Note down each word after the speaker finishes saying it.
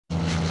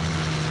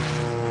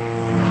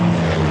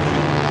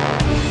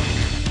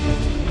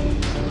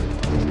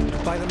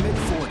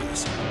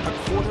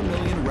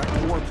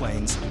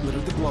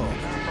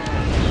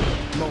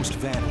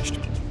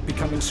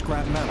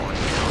scrap metal.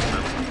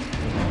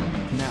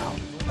 Now,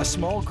 a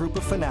small group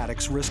of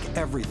fanatics risk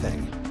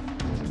everything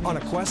on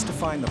a quest to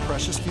find the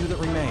precious few that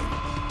remain.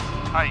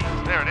 Hey,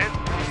 there it is.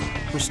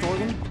 Restore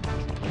them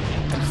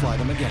and fly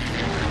them again.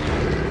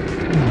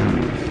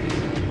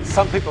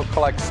 Some people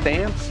collect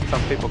stamps,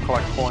 some people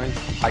collect coins.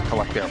 I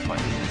collect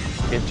airplanes.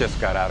 It just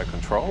got out of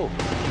control.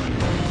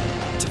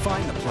 To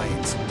find the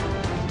planes,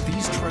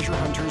 these treasure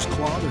hunters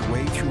claw their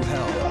way through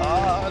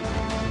hell.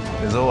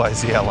 There's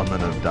always the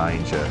element of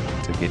danger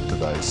to get to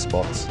those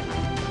spots.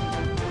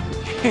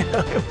 You know,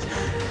 it was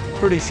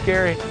pretty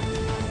scary,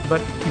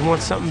 but you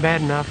want something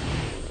bad enough,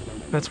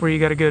 that's where you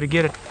got to go to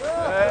get it.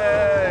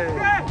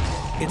 Hey!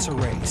 It's a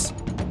race.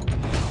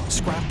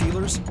 Scrap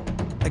dealers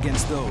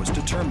against those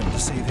determined to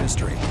save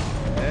history.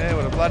 Yeah,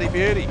 what a bloody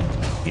beauty.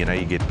 You know,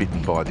 you get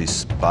bitten by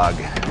this bug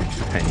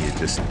and you're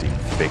just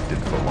infected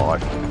for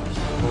life.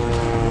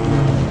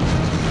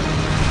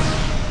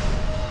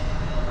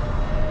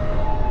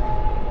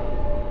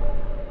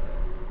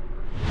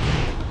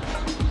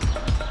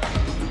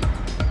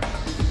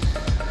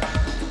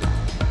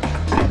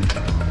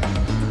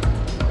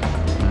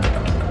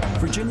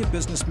 Virginia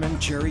businessman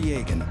Jerry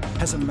Yagen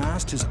has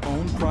amassed his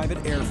own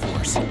private air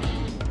force.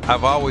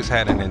 I've always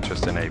had an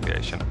interest in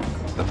aviation.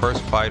 The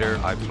first fighter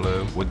I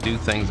flew would do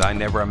things I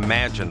never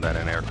imagined that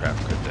an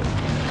aircraft could do.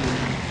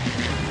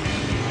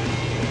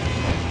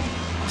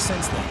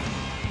 Since then,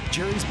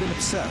 Jerry's been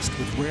obsessed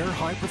with rare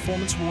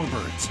high-performance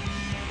warbirds.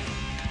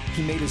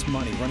 He made his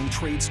money running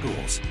trade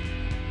schools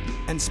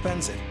and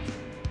spends it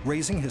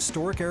raising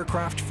historic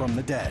aircraft from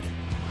the dead.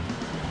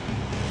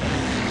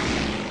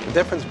 The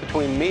difference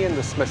between me and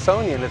the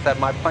Smithsonian is that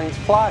my planes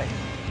fly.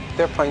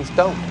 Their planes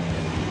don't.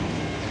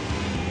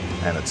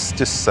 And it's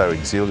just so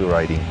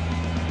exhilarating.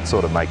 It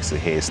sort of makes the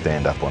hair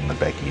stand up on the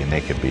back of your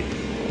neck a bit.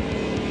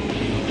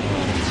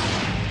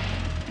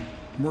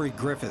 Murray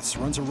Griffiths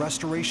runs a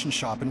restoration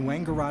shop in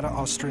Wangaratta,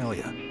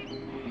 Australia.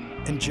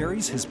 And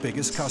Jerry's his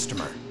biggest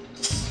customer.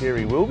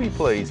 Jerry will be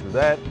pleased with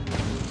that.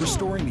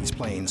 Restoring these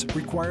planes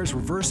requires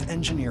reverse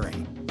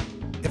engineering.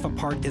 If a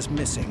part is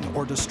missing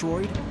or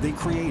destroyed, they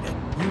create it,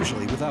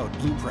 usually without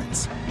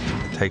blueprints.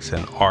 It takes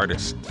an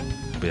artist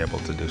to be able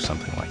to do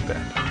something like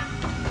that.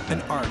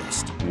 An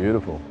artist.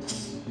 Beautiful.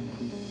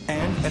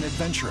 And an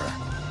adventurer.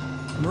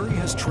 Murray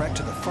has trekked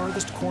to the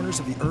farthest corners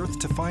of the Earth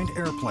to find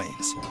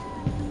airplanes.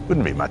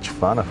 Wouldn't be much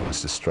fun if it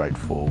was just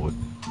straightforward.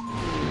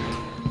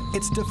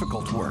 It's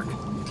difficult work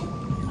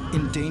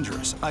in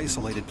dangerous,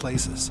 isolated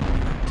places.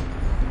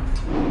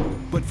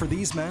 But for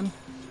these men,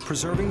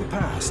 preserving the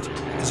past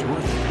is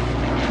worth it.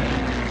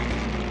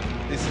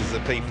 This is the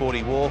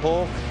P-40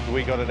 Warhawk.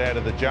 We got it out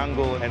of the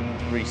jungle and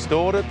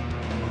restored it.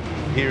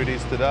 Here it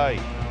is today.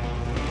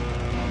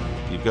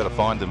 You've got to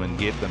find them and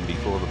get them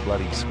before the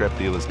bloody scrap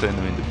dealers turn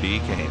them into beer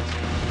cans.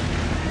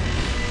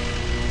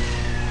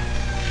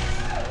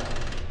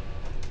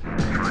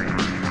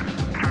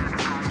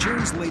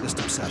 Jerry's latest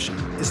obsession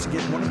is to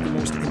get one of the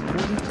most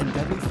important and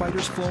deadly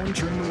fighters flown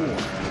during the war.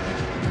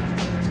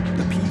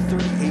 The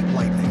P-38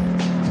 Lightning.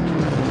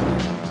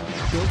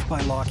 Built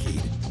by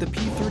Lockheed, the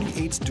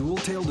P-38's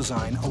dual-tail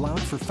design allowed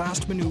for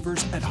fast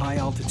maneuvers at high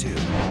altitude.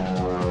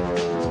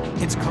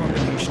 Its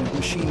combination of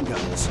machine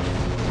guns,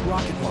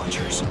 rocket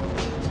launchers,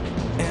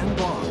 and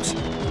bombs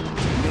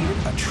made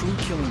it a true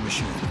killing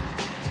machine.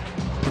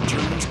 The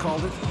Germans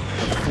called it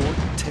the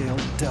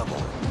Fork-tailed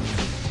Devil.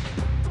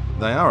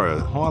 They are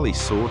a highly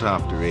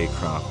sought-after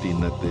aircraft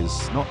in that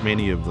there's not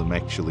many of them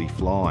actually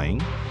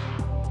flying.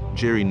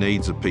 Jerry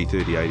needs a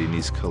P-38 in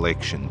his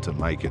collection to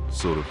make it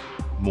sort of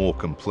more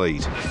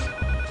complete.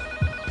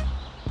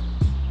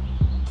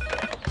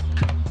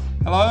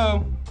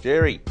 Hello?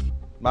 Jerry,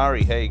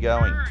 Murray, how you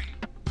going?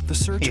 The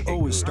search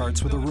always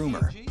starts with a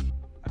rumor.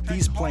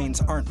 These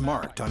planes aren't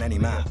marked on any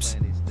maps.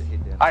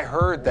 I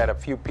heard that a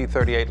few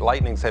P-38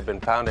 Lightnings had been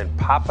found in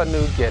Papua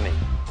New Guinea.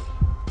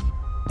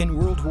 In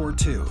World War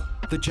II,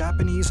 the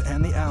Japanese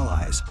and the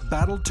Allies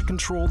battled to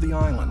control the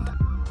island,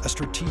 a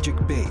strategic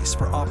base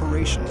for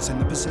operations in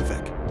the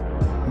Pacific.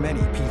 Many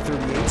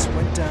P-38s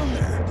went down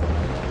there.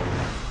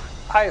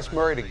 I asked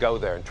Murray to go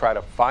there and try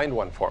to find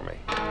one for me.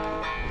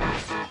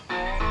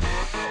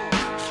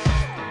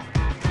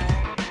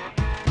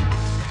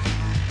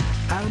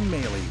 Adam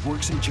Maley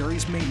works in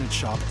Jerry's maintenance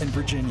shop in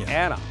Virginia.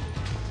 Adam,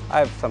 I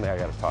have something I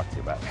got to talk to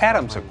you about.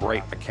 Adam's a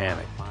great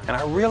mechanic, and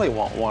I really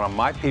want one of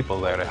my people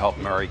there to help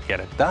Murray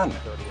get it done.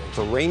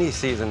 The rainy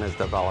season is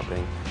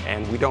developing,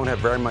 and we don't have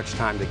very much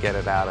time to get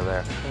it out of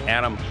there.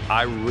 Adam,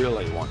 I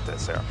really want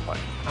this airplane.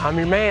 I'm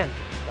your man.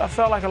 I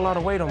felt like a lot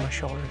of weight on my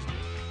shoulders.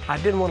 I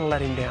didn't want to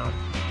let him down.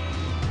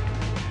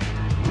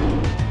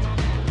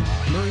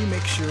 Murray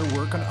makes sure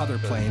work on other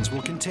planes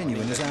will continue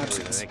in his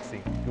absence.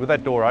 With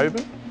that door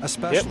open?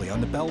 Especially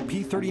on the Bell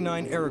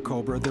P-39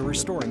 Airacobra they're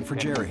restoring for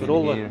Jerry. But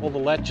all the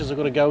latches are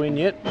going to go in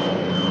yet. The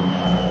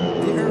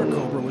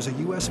Airacobra was a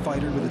U.S.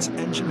 fighter with its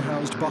engine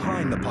housed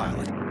behind the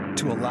pilot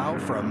to allow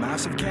for a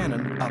massive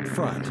cannon up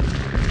front.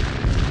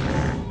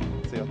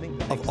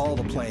 Of all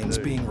the planes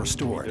being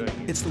restored,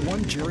 it's the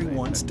one Jerry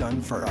wants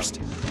done first.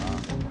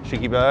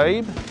 Chicky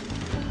babe.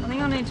 I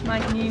think I need to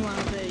make a new one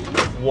of these.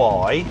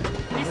 Why?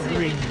 This is the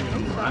original.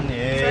 So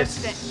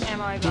Yes. that's the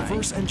ammo bay.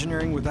 Reverse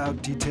engineering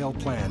without detailed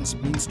plans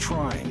means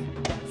trying,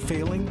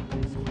 failing,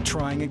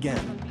 trying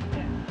again.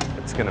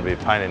 It's going to be a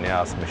pain in the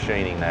ass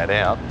machining that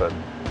out, but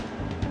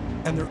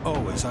And they're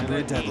always under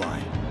a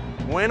deadline.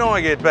 when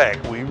I get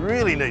back, we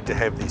really need to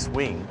have this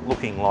wing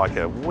looking like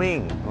a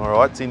wing. All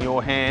right, it's in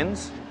your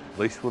hands. At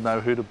least we'll know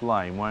who to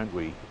blame, won't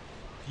we?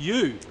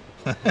 You.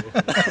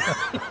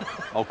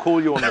 I'll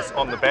call you on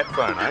the bat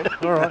phone, eh?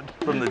 All right.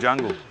 From the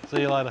jungle.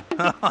 See you later.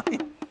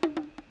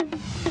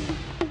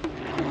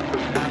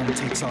 Adam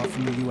takes off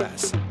from the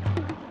US,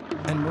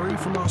 and Morin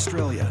from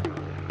Australia,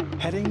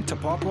 heading to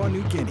Papua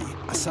New Guinea,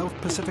 a South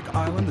Pacific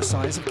island the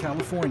size of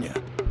California.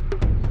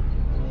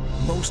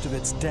 Most of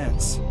it's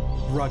dense,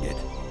 rugged,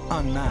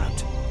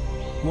 unmapped,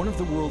 one of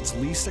the world's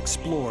least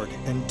explored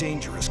and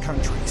dangerous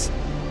countries,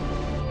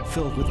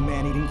 filled with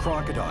man-eating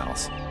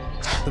crocodiles,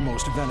 the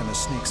most venomous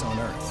snakes on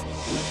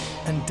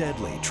Earth, and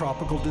deadly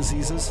tropical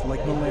diseases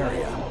like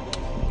malaria.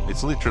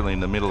 It's literally in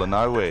the middle of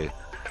nowhere.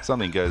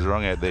 Something goes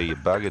wrong out there, you're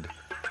buggered.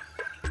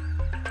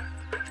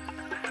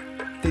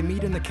 They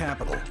meet in the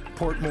capital,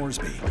 Port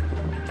Moresby. You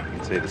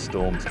can see the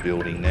storm's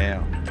building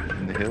now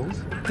in the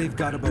hills. They've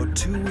got about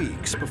 2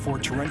 weeks before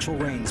torrential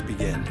rains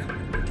begin,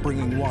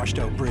 bringing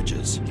washed-out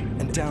bridges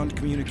and downed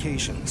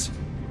communications.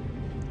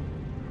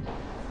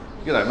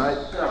 G'day,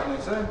 mate. Good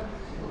afternoon, sir.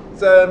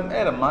 Is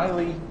Adam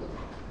Maley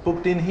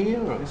booked in here?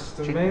 Or?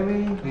 Mr.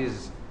 Maley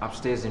is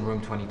upstairs in room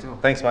 22.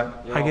 Thanks, mate.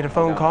 I get a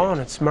phone call and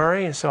it's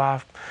Murray, and so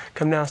I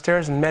come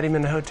downstairs and met him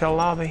in the hotel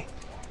lobby.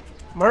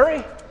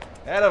 Murray?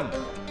 Adam.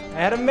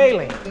 Adam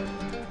Maley.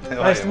 How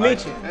Nice are to mate?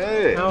 meet you.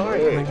 Hey. How are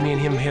you? I think me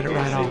and him hit it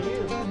right off.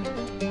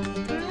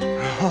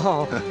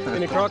 Oh,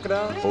 any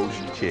crocodiles?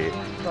 Bullshit chair.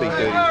 Big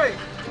Hey. dirty.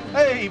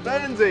 Hey,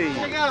 Burnsy.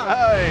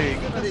 Hey,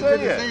 good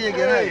to see you.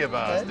 Hey, you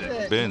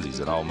bastard. Burnsy's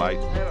an old mate.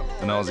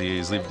 An Aussie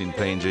who's lived in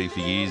PNG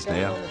for years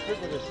now.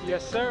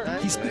 Yes, sir.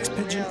 He speaks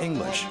Pidgin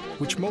English,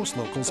 which most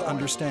locals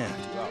understand.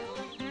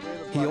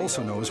 He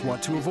also knows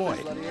what to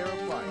avoid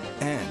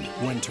and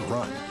when to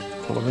run.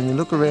 Well, when you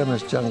look around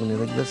this jungle, you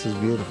think this is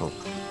beautiful,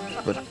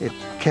 but it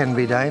can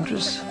be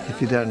dangerous if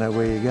you don't know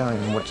where you're going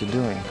and what you're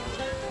doing.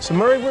 So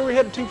Murray, where are we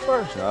headed to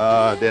first?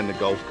 Down the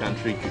Gulf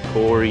country,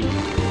 Kakori.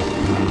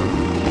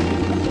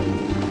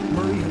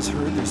 Murray has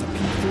heard there's a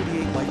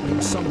P-38 Lightning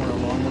somewhere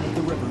along one of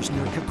the rivers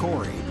near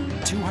Kakori,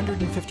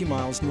 250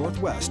 miles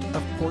northwest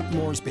of Port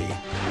Moresby.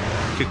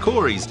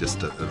 Kakori's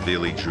just a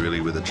village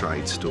really with a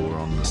trade store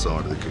on the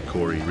side of the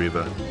Kakori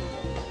River.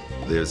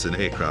 There's an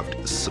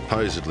aircraft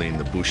supposedly in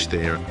the bush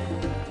there.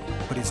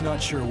 But he's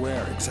not sure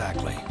where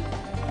exactly.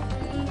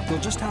 They'll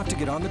just have to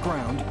get on the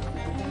ground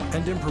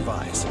and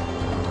improvise.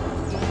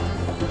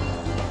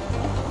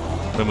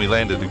 When we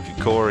landed at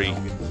Kakori,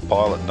 the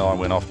pilot and I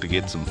went off to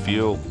get some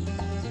fuel.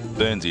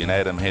 Burnsy and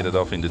Adam headed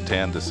off into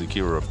town to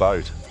secure a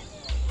boat.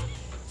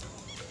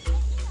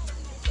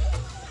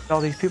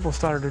 All these people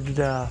started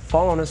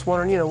following us,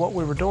 wondering, you know, what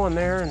we were doing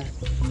there, and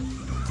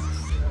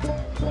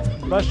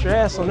bust your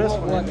ass on this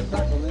one.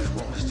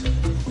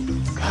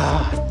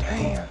 God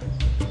damn.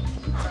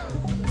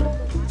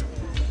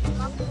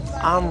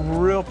 I'm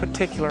real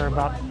particular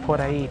about what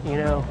I eat, you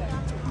know.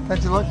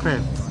 How'd you like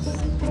crab?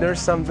 There's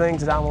some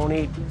things that I won't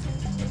eat.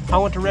 I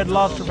went to Red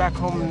Lobster back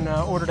home and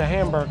ordered a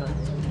hamburger.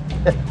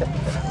 You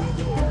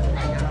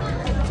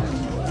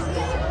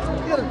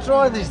gotta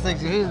try these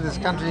things. You're here in this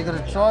country, you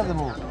gotta try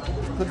them all.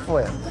 Good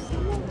for you.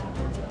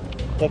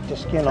 Take the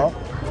skin off.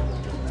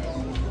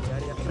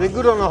 They're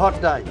good on a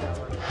hot day.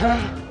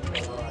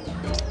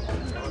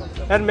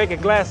 That'd make a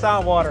glass eye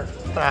water.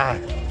 Ah.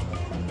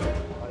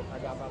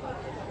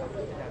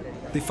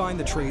 They find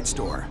the trade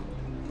store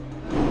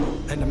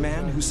and a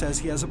man who says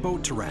he has a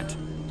boat to rent.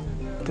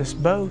 This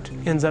boat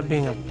ends up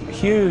being a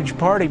huge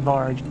party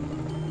barge.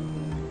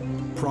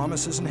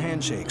 Promises and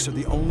handshakes are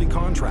the only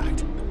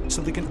contract,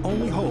 so they can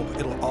only hope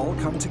it'll all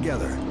come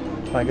together.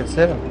 Make it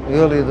 7. The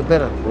earlier the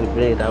better. We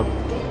bring it out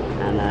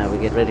and we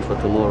get ready for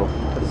tomorrow.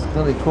 It's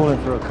nearly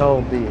calling for a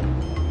cold beer.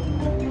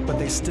 But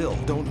they still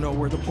don't know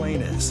where the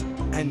plane is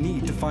and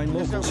need to find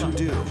locals who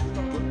do.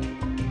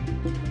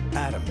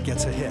 Adam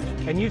gets a hit.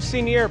 And you've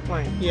seen the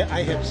airplane? Yeah,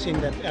 I have seen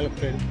that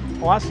airplane.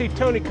 Oh, I see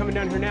Tony coming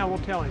down here now, we'll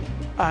tell him.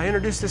 I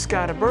introduced this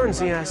guy to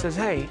Burnsy and I says,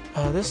 hey,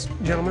 this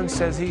gentleman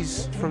says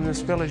he's from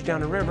this village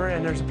down the river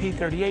and there's a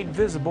P-38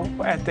 visible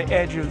at the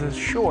edge of the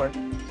shore.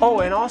 Oh,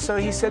 and also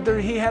he said that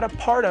he had a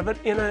part of it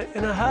in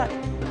a hut.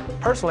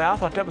 Personally, I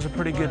thought that was a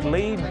pretty good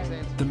lead.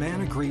 The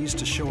man agrees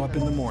to show up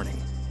in the morning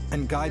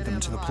and guide them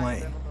to the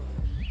plane.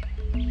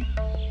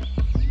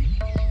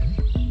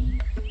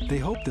 They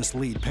hope this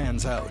lead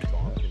pans out.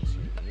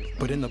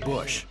 But in the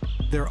bush,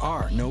 there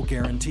are no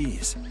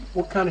guarantees.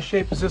 What kind of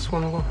shape is this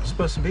one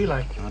supposed to be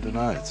like? I don't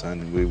know.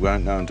 We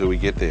won't know until we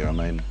get there. I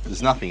mean,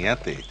 there's nothing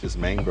out there, just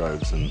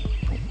mangroves and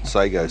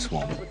sago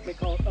swamp.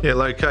 Yeah,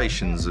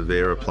 locations of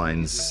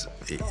aeroplanes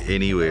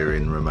anywhere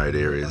in remote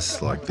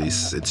areas like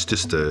this, it's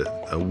just a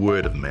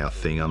word of mouth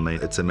thing. I mean,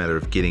 it's a matter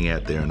of getting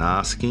out there and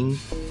asking.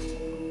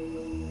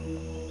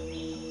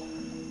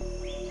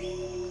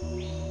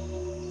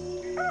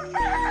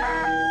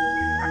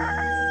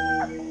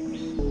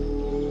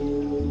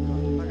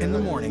 In the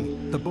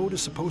morning, the boat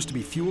is supposed to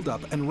be fueled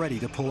up and ready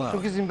to pull out.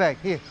 Focus him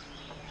back, here.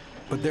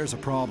 But there's a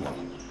problem.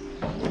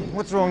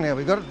 What's wrong now?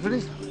 We got it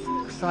finished?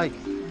 For sake.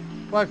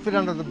 Won't fit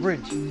under the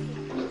bridge.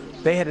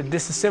 They had to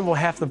disassemble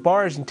half the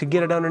bars to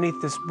get it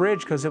underneath this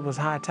bridge because it was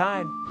high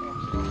tide.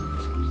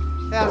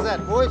 How's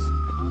that, boys?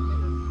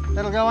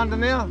 That'll go under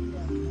now?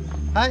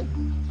 Hey?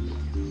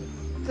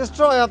 Just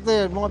try up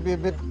there. It might be a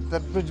bit,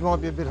 that bridge might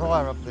be a bit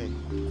higher up there.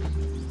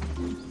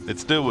 It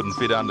still wouldn't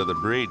fit under the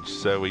bridge,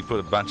 so we put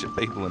a bunch of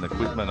people and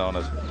equipment on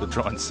it to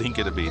try and sink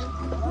it a bit.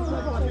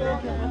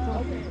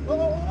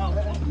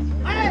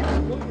 Hey,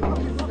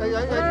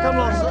 come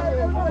on, sir.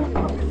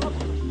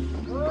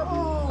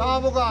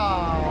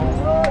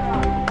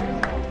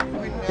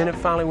 Then it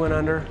finally went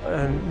under,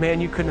 and man,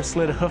 you couldn't have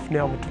slid a hoof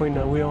nail between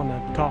the wheel and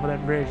the top of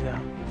that bridge now.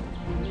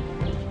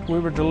 We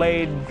were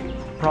delayed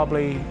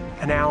probably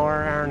an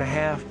hour, hour and a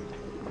half.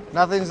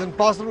 Nothing's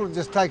impossible, it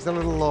just takes a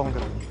little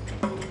longer.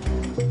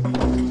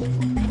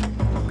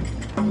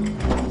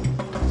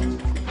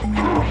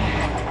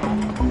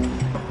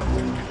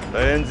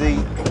 Bernsey,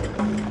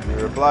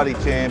 you're a bloody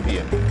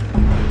champion.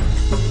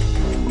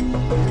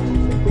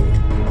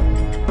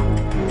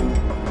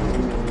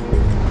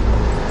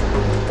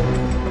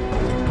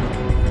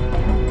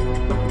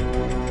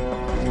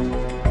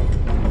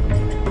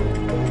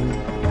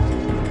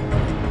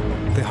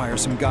 They hire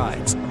some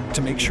guides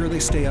to make sure they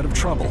stay out of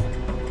trouble.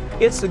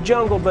 It's the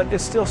jungle, but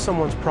it's still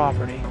someone's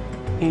property.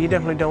 You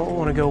definitely don't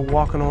want to go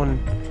walking on,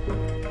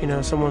 you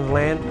know, someone's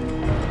land.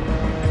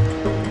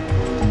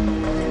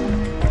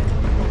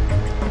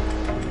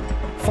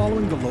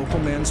 Following the local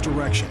man's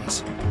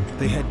directions,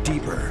 they head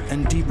deeper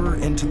and deeper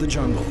into the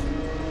jungle.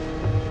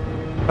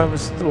 It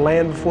was the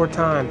land before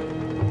time.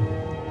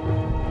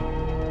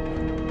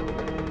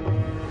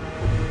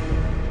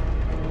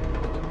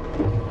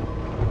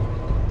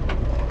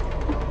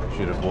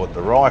 Should have bought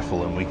the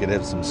rifle and we could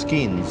have some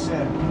skins.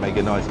 Yeah. Make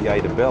a nice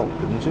gator belt,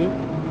 couldn't you?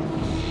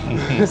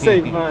 This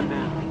ain't fun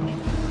now.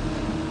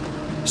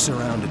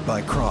 Surrounded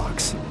by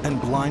crocs and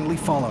blindly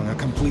following a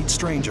complete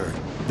stranger,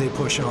 they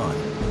push on,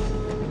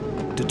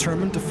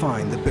 determined to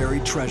find the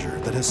buried treasure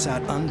that has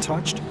sat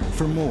untouched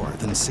for more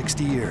than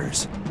 60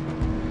 years.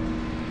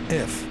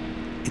 If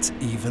it's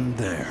even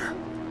there.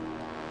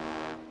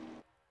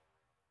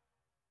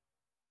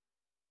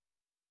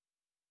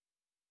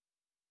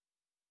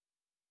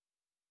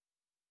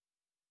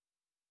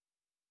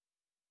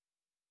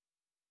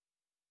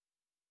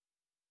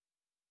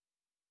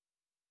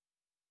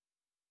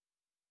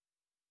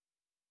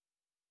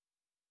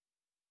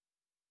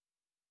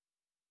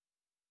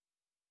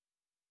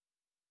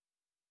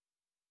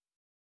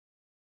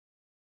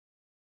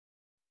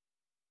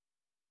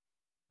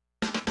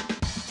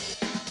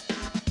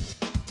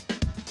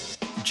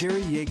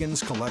 Jerry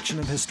Yagen's collection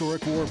of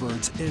historic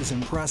warbirds is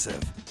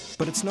impressive,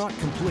 but it's not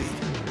complete.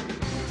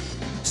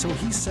 So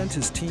he sent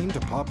his team to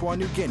Papua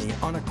New Guinea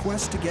on a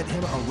quest to get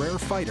him a rare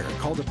fighter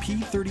called a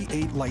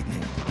P-38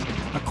 Lightning,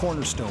 a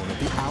cornerstone of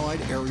the Allied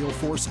aerial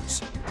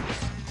forces.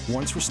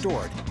 Once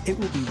restored, it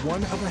will be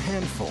one of a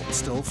handful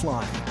still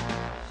flying.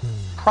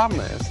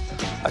 Problem is,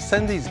 I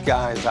send these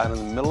guys out in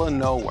the middle of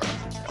nowhere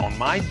on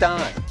my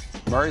dime.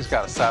 Murray's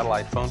got a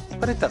satellite phone,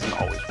 but it doesn't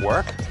always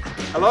work.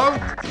 Hello?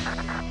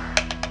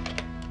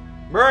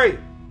 Murray!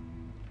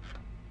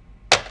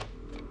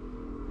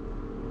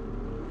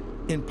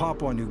 In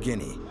Papua New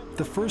Guinea,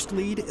 the first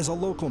lead is a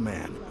local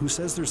man who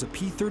says there's a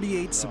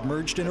P-38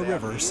 submerged in a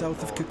river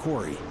south of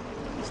Kakori.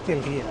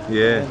 Still here.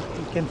 Yeah.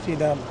 And you can see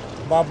the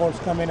bubbles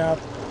coming out.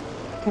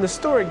 And the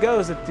story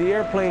goes that the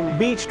airplane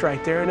beached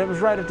right there, and it was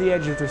right at the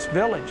edge of this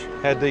village.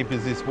 How deep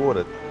is this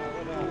water?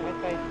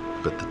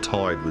 But the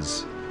tide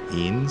was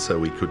in, so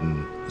we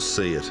couldn't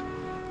see it.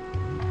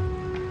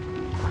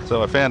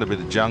 So I found a bit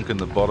of junk in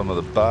the bottom of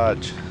the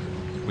barge.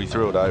 We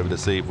threw it over to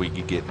see if we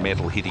could get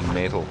metal hitting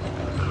metal.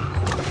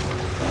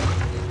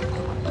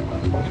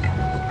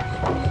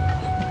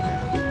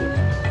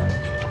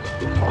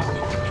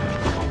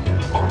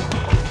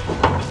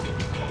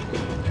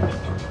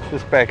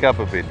 Just back up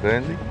a bit,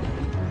 Bernsey.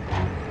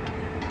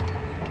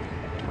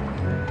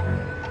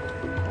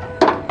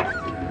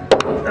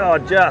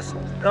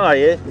 Oh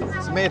yeah,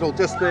 it's metal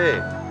just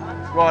there,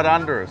 right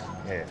under us.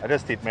 Yeah, I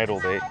just hit metal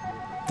there.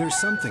 There's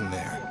something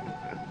there.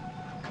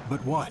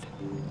 But what?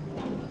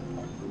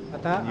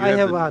 I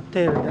have a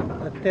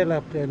tail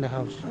up there in the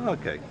house.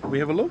 Okay, we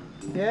have a look?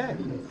 Yeah.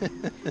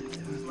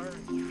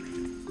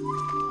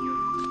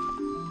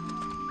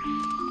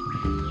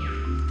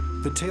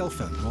 The tail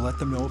fin will let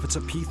them know if it's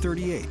a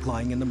P-38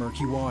 lying in the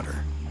murky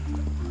water.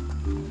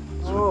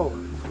 Oh.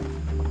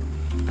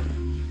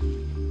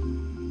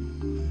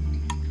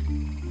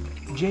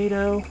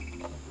 Jado.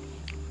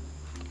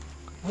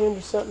 Hand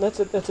or something.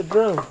 That's a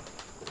drone.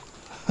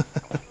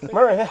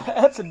 Murray,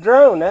 that's a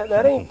drone.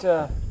 That ain't.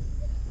 That's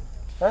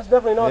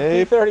definitely not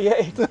a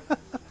P-38.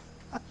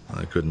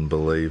 I couldn't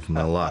believe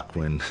my luck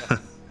when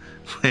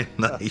when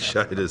they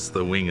showed us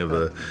the wing of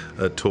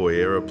a toy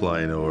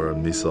aeroplane or a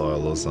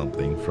missile or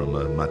something from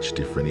a much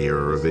different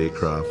era of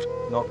aircraft.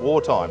 Not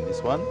wartime,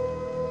 this one.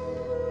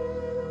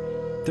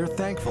 They're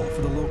thankful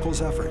for the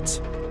locals' efforts,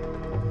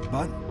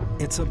 but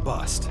it's a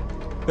bust.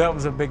 That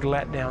was a big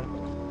letdown.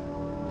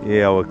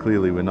 Yeah, well,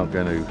 clearly we're not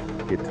going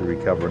to get to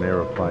recover an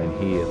aeroplane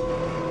here.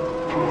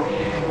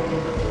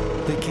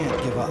 They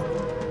can't give up.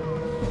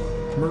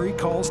 Murray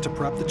calls to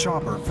prep the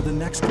chopper for the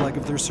next leg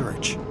of their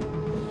search.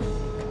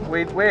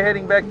 We're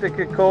heading back to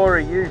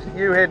Kakori.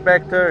 You head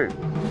back too.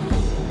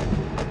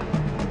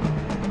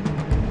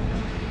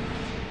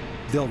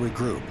 They'll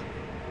regroup,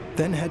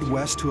 then head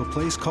west to a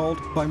place called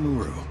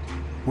Baimuru,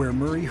 where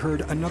Murray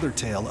heard another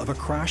tale of a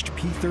crashed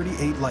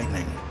P-38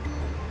 Lightning.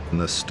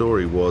 And the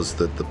story was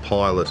that the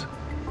pilot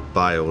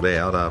bailed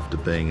out after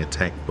being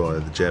attacked by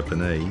the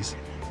Japanese,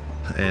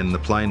 and the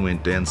plane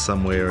went down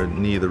somewhere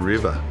near the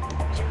river.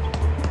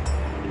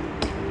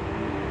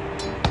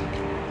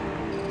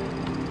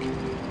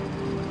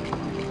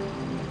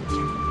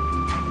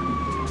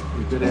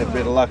 We could have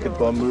better luck at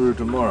Baimuru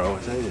tomorrow,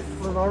 I tell you.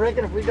 Well, I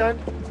reckon if we don't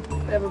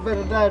have a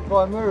better day at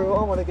Baimuru,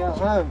 I want to go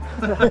home.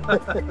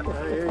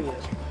 I hear you.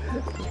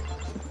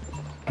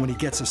 When he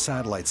gets a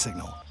satellite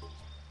signal,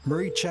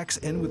 Murray checks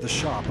in with the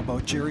shop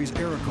about Jerry's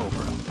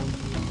Aerocobra.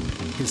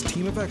 His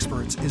team of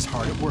experts is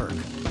hard at work.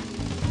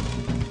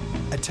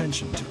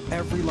 Attention to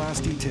every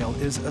last detail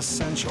is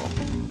essential.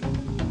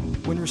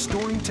 When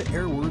restoring to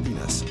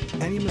airworthiness,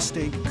 any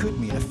mistake could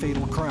mean a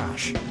fatal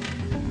crash.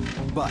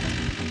 But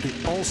they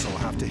also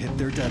have to hit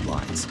their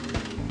deadlines.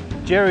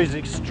 Jerry's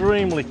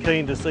extremely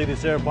keen to see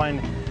this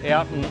airplane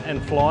out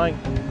and flying.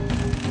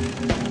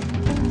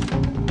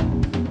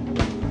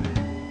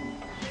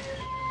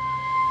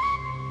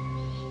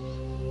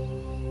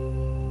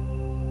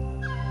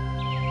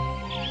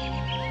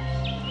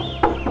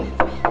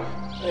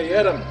 Hey,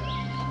 Adam.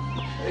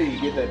 Hey,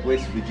 get that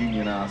West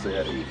Virginian ass out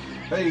of here.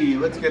 Hey,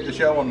 let's get the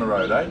show on the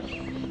road, eh?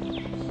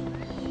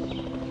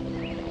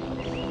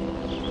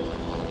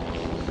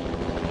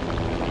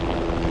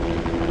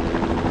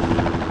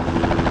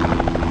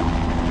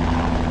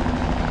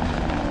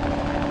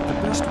 The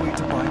best way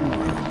to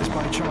Baimuru is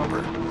by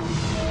chopper.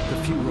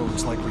 The few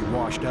roads likely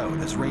washed out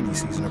as rainy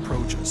season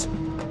approaches.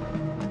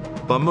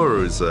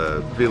 Baimuru is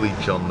a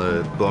village on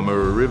the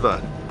Baimuru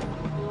River.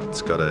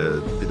 It's got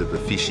a bit of a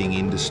fishing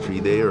industry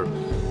there.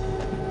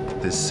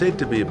 There's said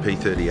to be a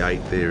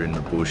P-38 there in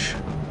the bush.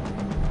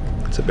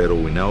 That's about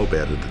all we know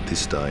about it at this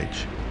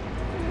stage.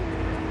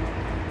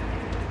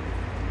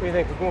 What do you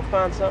think, we're going to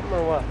find something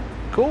or what?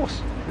 Of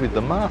course, with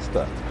the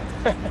master.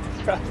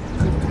 That's right.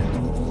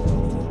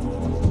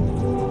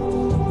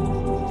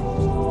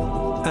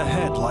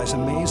 Ahead lies a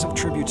maze of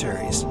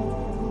tributaries.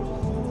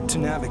 To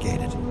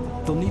navigate it,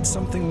 they'll need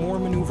something more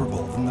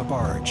maneuverable than the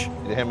barge.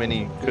 How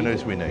many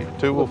canoes we need?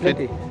 Two will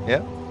fit?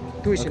 Yeah?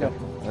 Two is enough.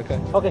 Okay.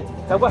 Okay,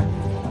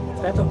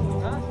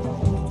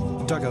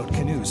 Dugout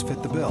canoes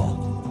fit the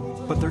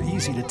bill, but they're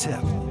easy to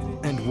tip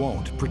and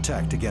won't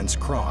protect against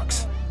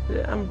crocs.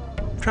 I'm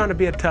trying to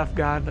be a tough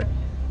guy, but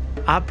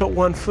I put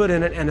one foot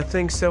in it and the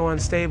thing's so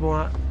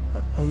unstable,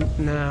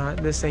 nah,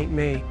 this ain't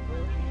me.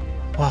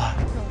 Wow,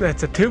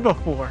 that's a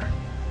 2x4.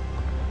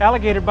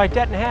 Alligator bite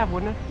that in half,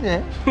 wouldn't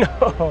it? Yeah.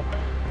 No.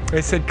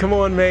 They said, come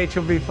on, mate,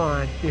 you'll be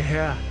fine.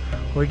 Yeah,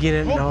 we get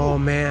in, oh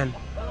man,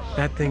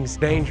 that thing's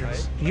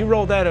dangerous. You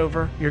roll that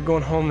over, you're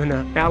going home in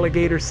an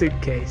alligator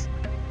suitcase.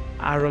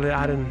 I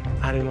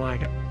didn't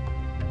like it.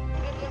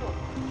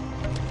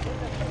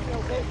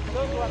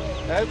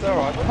 That's all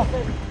right.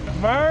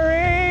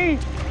 Murray!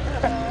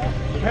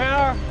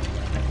 Power!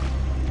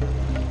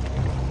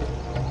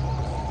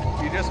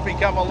 You just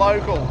become a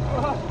local.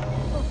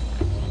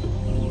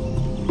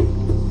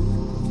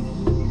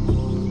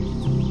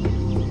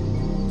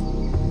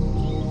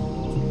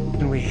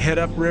 And we head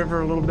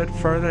upriver a little bit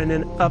further and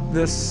then up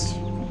this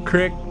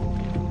creek.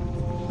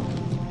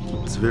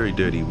 It's very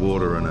dirty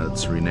water and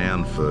it's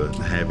renowned for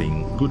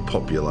having good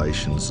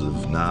populations of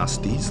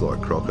nasties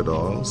like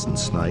crocodiles and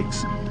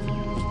snakes.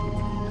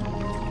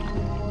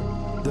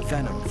 The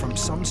venom from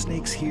some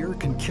snakes here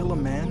can kill a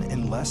man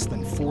in less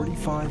than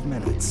 45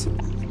 minutes.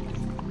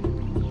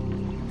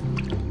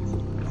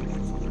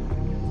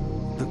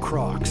 The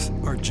crocs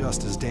are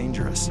just as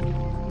dangerous.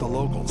 The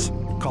locals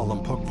call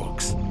them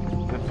puk-puks.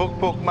 The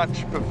puk-puk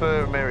much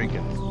prefer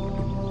Americans.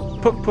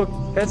 Puk-puk,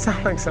 that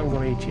sounds like something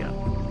going to eat you up.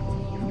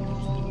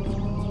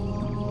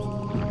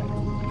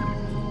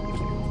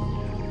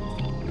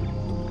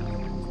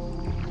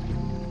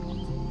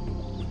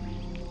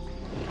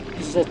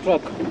 This is a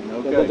truck.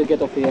 Okay. We're going to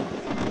get off here.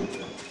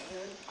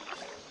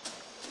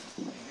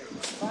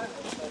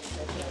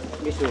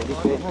 This way,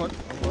 this way.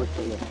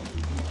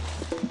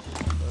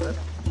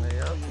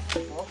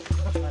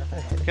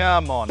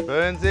 Come on,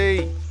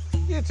 Burnsy.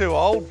 You're too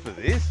old for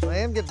this. I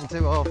am getting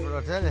too old for it,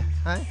 I tell you.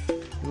 Hey?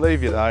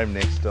 Leave you at home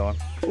next time.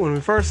 When we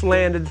first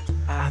landed,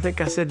 I think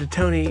I said to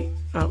Tony,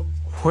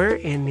 where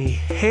in the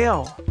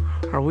hell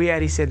are we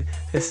at? He said,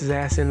 this is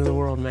ass end of the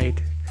world,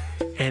 mate.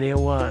 And it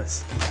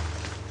was.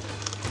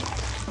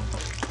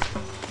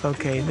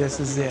 Okay,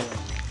 this is it.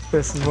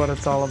 This is what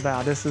it's all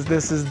about. This is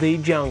the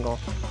jungle.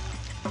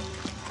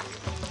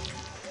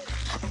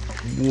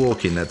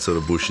 Walk in that sort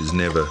of bush is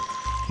never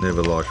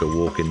like a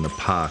walk in the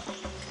park.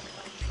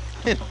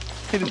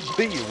 It'd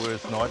be your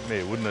worst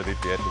nightmare, wouldn't it,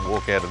 if you had to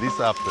walk out of this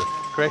after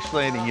crash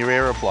landing your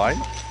aeroplane?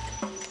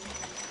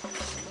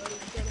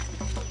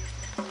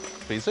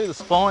 But you see the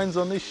spines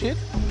on this shit?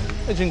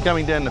 Imagine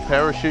coming down the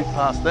parachute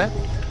past that.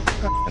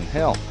 And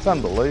hell, it's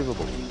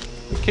unbelievable.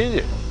 It'll kill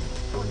you.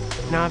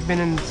 Now I've been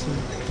in some,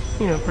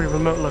 pretty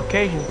remote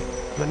locations,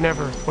 but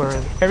never where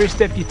every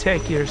step you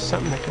take, there's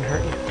something that can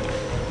hurt you.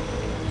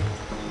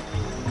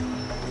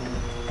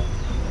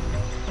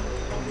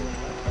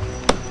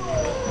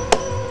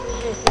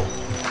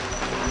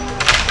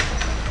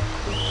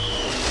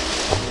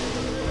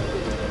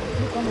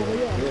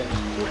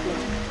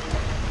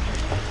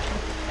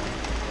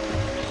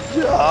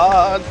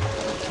 John!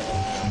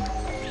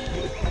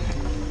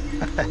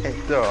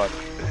 It's all right.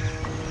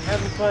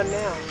 Having fun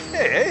now.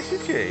 Yeah,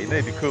 shit, yeah. You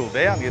need to cool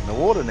down, get in the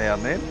water now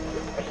and then.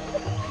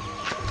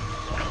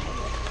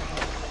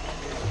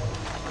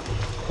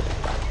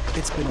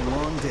 It's been a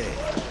long day,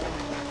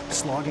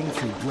 slogging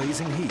through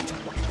blazing heat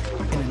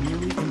in a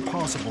nearly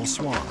impossible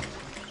swamp.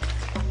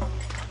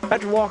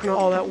 After walking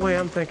all that way,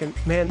 I'm thinking,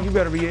 man, you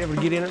better be able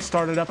to get in it,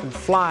 start it up, and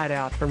fly it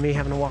out for me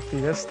having to walk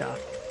through this stuff.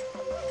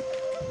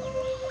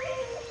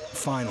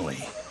 Finally.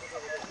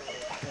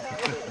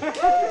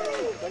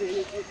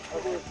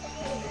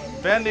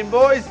 Found him,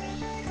 boys.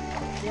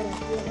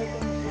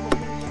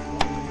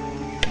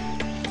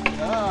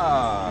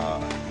 Ah,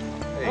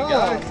 there you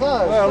go.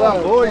 Well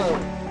done, boys.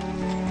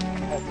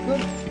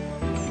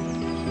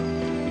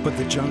 But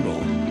the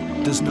jungle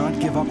does not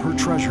give up her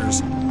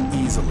treasures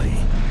easily.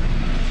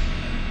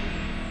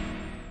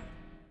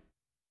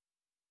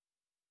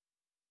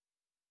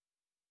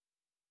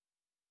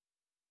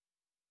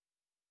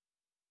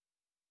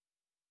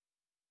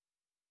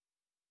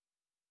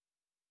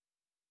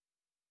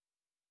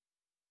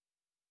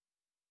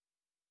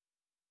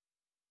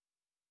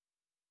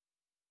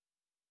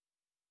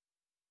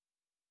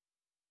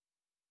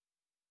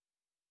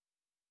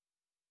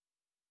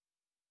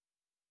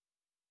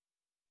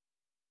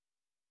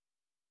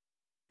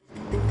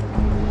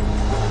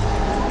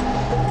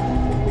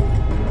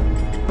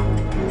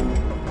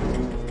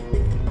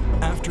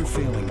 After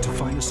failing to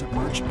find a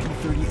submerged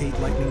P-38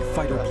 Lightning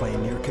fighter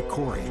plane near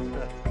Kikori,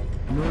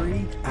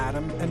 Murray,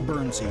 Adam, and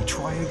Bernsey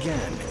try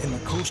again in the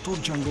coastal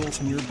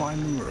jungles nearby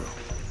Muru.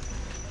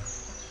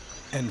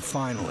 And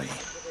finally...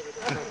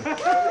 There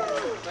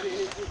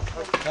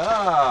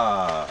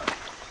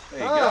you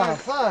go.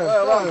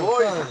 Well done,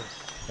 boys.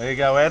 There you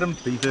go, Adam,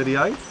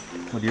 P-38.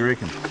 What do you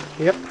reckon?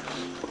 Yep.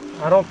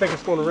 I don't think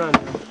it's going to run.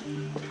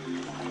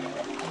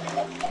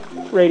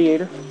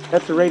 Radiator.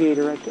 That's a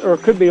radiator right there. Or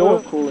it could be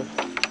oil cooler.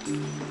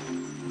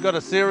 Got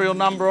a serial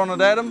number on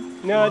it, Adam?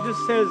 No, it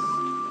just says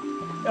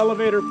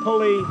elevator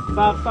pulley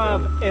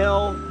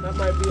 55L. That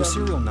might be the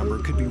serial number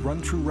could be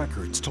run through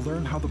records to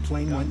learn how the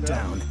plane went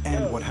down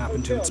and what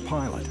happened to its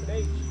pilot.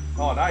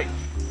 Oh, nice.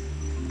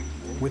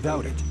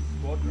 Without it,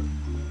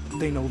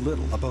 they know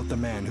little about the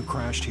man who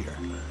crashed here.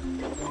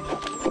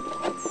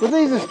 Were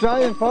these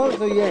Australian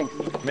pilots or Yanks?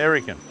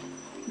 American.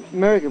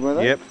 American, were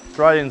they? Yep.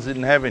 Australians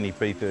didn't have any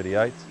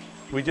P-38s.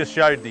 We just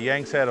showed the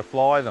Yanks how to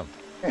fly them.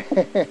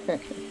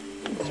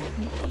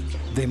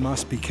 They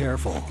must be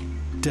careful.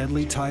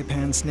 Deadly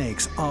taipan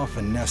snakes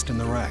often nest in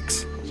the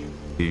wrecks.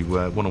 You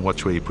want to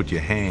watch where you put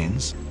your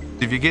hands.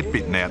 If you get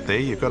bitten out there,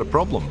 you've got a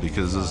problem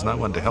because there's no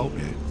one to help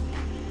you.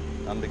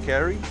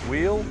 Undercarry,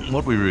 wheel.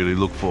 What we really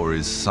look for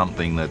is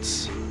something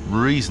that's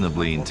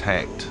reasonably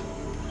intact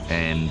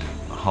and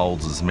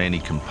holds as many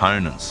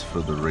components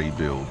for the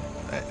rebuild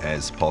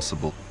as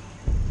possible.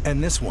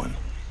 And this one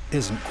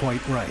isn't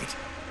quite right.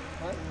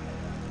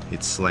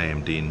 It's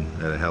slammed in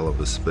at a hell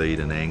of a speed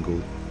and angle.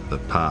 The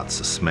parts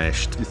are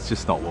smashed. It's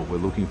just not what we're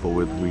looking for.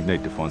 We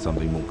need to find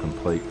something more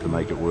complete to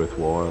make it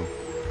worthwhile.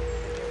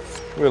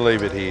 We'll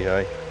leave it here,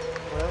 eh?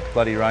 Well,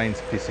 bloody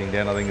rain's pissing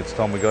down. I think it's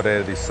time we got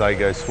out of this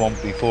sago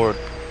swamp before it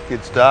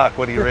gets dark.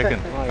 What do you reckon?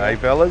 Hey,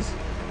 fellas?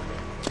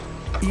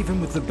 Even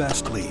with the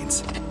best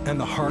leads and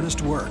the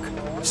hardest work,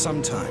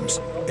 sometimes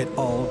it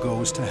all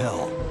goes to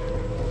hell.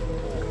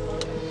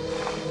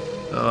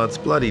 Oh, it's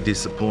bloody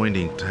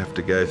disappointing to have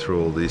to go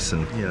through all this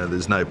and,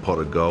 there's no pot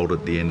of gold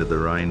at the end of the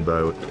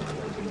rainbow.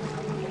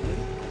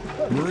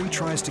 Murray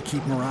tries to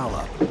keep morale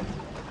up,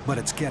 but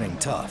it's getting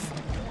tough.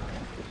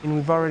 And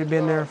we've already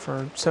been there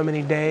for so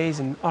many days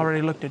and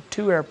already looked at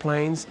 2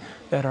 airplanes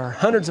that are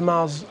hundreds of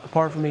miles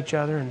apart from each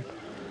other and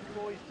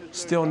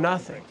still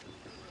nothing.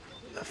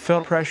 I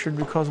felt pressured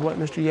because of what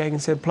Mr. Yagen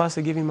said, plus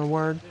I give him my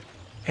word.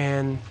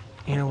 And,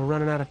 we're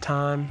running out of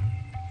time,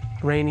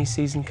 rainy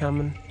season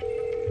coming.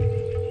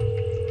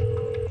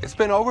 It's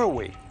been over a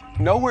week.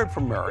 No word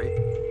from Murray.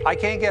 I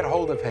can't get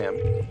hold of him.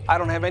 I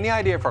don't have any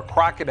idea if a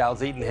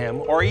crocodile's eating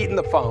him or eating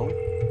the phone.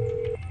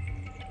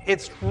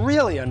 It's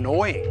really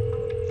annoying.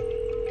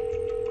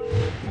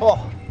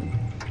 Oh.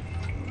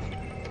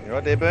 You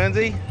right there,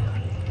 Bernsey?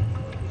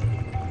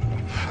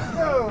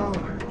 Oh,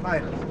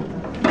 mate.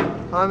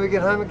 Home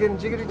again,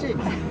 jiggity jig.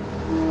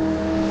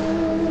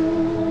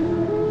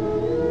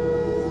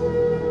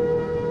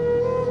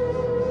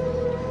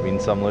 Win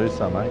some, lose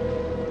some, eh?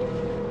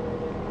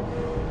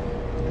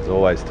 There's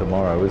always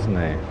tomorrow, isn't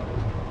there?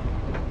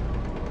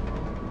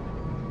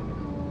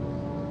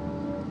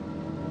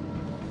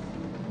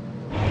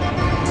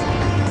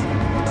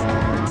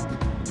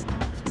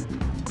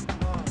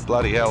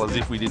 Bloody hell, as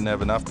if we didn't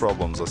have enough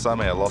problems. I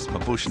somehow lost my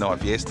bush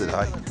knife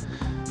yesterday,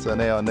 so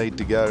now I need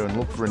to go and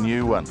look for a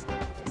new one.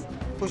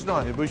 Bush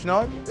knife? Your bush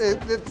knife?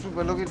 That's what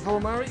we're looking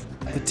for, Murray.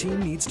 The team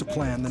needs to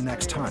plan the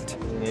next hunt.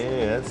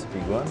 Yeah, that's a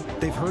big one.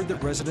 They've heard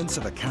that residents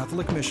of a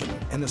Catholic mission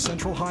in the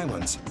Central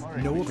Highlands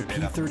know of a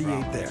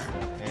P-38 there.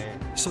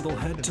 So they'll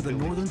head to the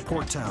northern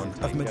port town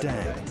of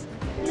Madang.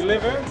 You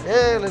live here?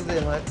 Yeah, I live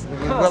there, mate.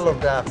 We're well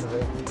looked after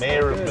there.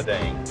 Mayor of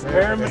Madang.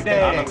 Mayor of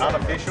Madang.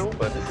 Unofficial,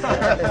 but...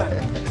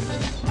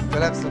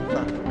 We'll have some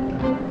fun.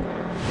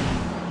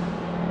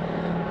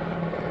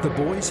 The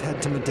boys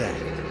head to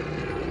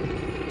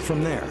Madang.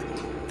 From there,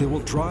 they will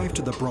drive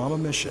to the Brahma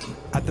mission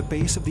at the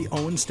base of the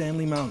Owen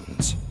Stanley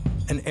Mountains,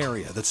 an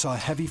area that saw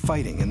heavy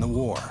fighting in the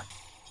war.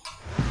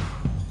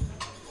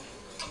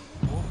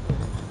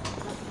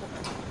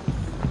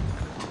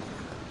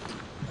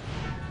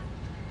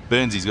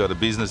 Burnsy's got a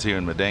business here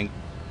in Madang.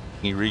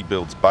 He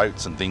rebuilds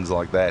boats and things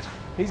like that.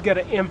 He's got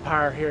an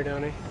empire here,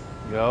 don't he?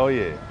 Oh,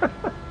 yeah.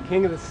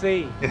 King of the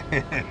sea.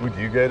 Would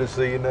you go to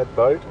sea in that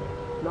boat?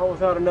 Not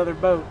without another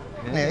boat.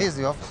 Yeah, here's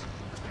the office.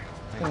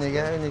 In you go,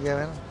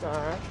 Adam. All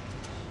right.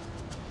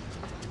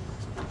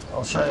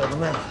 I'll show you the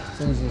map. As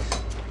soon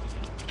as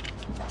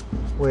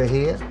we're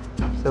here.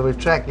 So we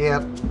track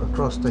out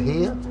across to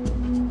here,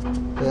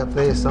 about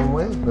there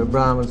somewhere. The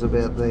Brahman's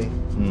about there.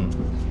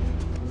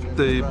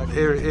 The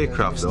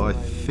aircraft's, I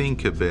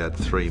think, about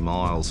 3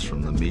 miles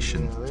from the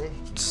mission.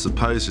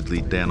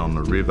 Supposedly down on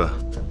the river.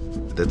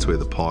 That's where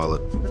the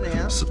pilot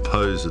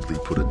supposedly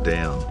put it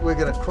down. We're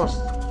going to cross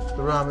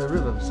the Rama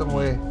River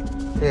somewhere,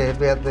 yeah,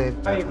 about there.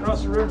 How do you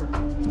cross the river?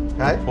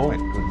 Hey? Good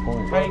point, good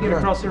point. How do you get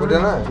across the We river?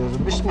 don't know. There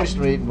was a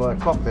missionary eaten by a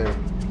cock there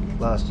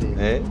last year.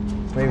 Yeah?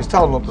 And he was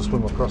told not to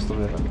swim across the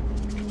river.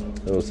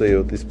 So we'll see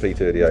what this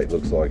P-38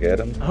 looks like,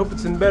 Adam. I hope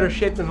it's in better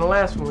shape than the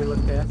last one we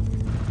looked at.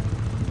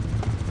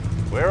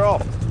 We're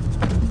off.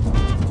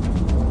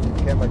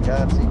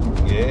 Kamikaze.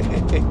 Yeah.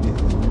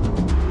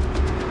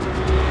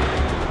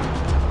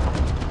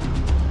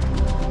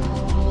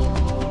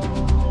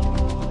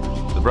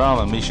 The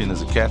Brahma mission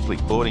is a Catholic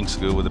boarding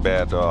school with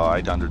about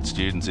 800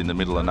 students in the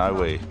middle of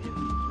nowhere.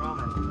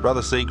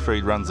 Brother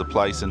Siegfried runs the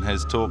place and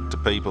has talked to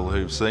people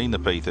who've seen the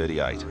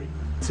P-38.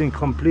 It's in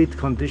complete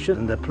condition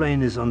and the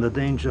plane is under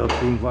danger of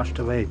being washed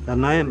away. The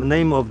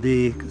name of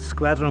the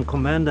squadron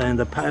commander and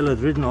the pilot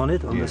written on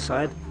it on the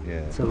side.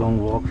 Yeah. It's a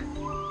long walk.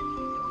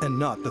 And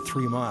not the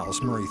 3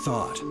 miles Murray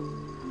thought.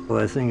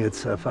 Well, I think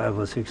it's 5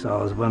 or 6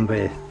 hours one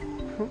way.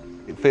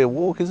 Fair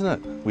walk, isn't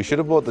it? We should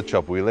have bought the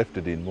chopper. We left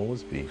it in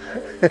Moresby.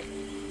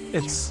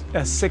 It's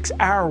a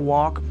 6-hour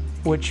walk,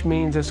 which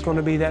means it's going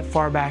to be that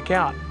far back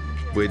out.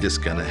 We're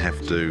just going to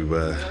have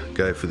to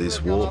go for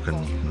this walk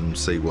and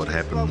see what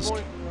happens.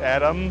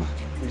 Adam,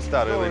 we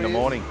start early in the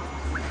morning.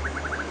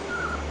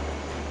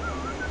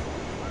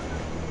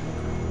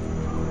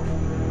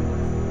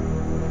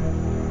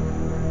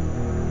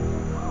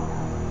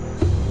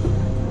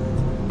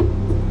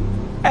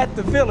 At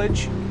the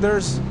village,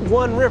 there's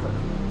one river,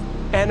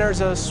 and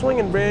there's a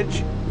swinging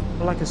bridge,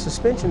 like a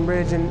suspension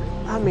bridge, and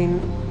I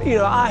mean, you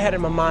know, I had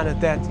in my mind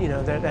that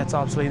that's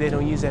obviously they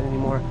don't use that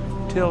anymore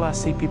till I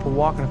see people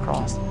walking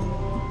across.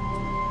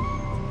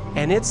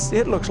 And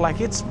it looks like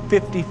it's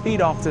 50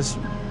 feet off this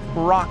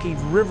rocky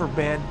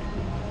riverbed.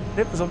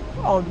 It was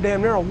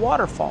damn near a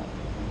waterfall.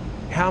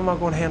 How am I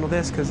going to handle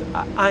this? Because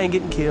I ain't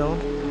getting killed.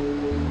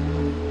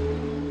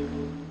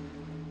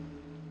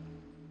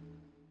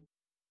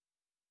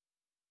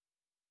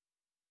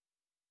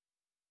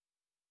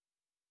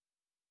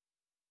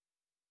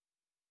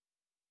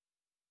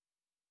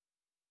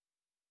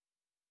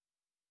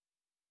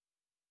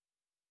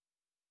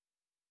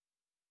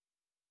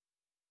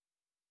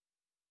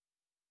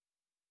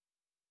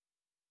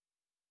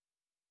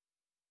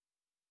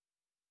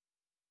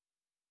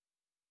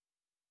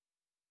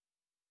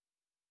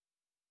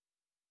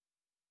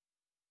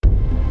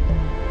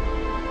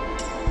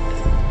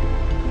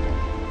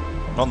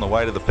 On the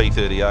way to the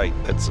P-38,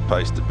 that's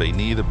supposed to be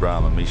near the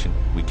Brahma mission,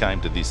 we came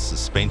to this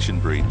suspension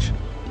bridge.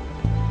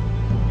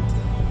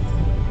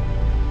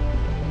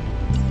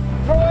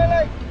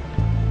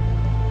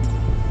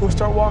 We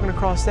start walking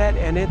across that,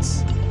 and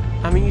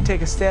I mean, you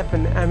take a step,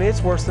 and I mean,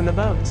 it's worse than the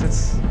boats.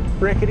 It's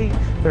rickety,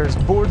 there's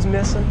boards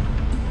missing.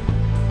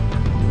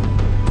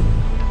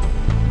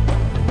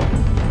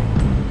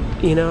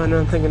 You know, and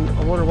I'm thinking,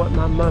 I wonder what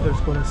my mother's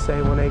going to say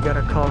when they got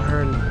to call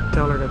her and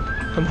tell her that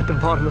I'm at the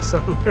bottom of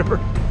some river.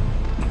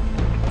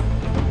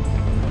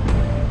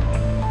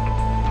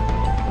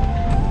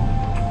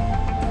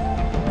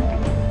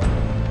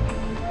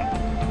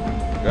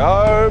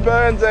 Go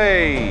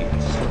Burnsy!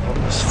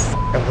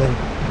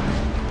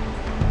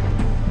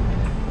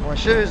 My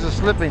shoes are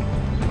slipping.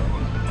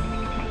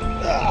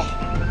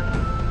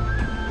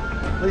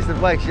 At least it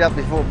wakes you up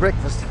before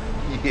breakfast.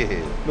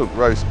 Yeah, look,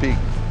 roast pig.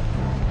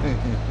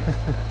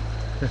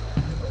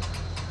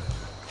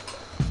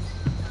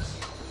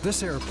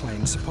 This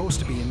airplane's supposed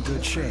to be in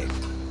good shape,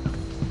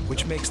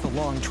 which makes the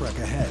long trek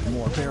ahead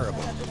more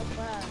bearable.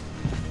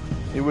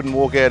 You wouldn't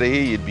walk out of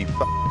here, you'd be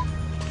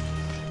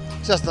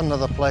Just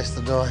another place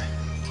to die.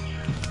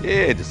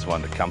 Yeah, just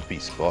one a comfy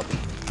spot.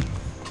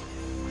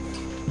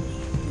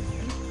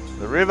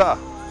 The river.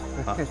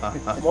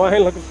 Boy, I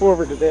ain't looking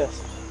forward to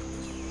this.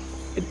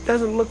 It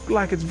doesn't look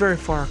like it's very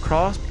far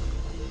across,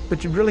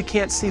 but you really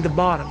can't see the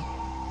bottom.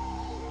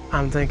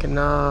 I'm thinking,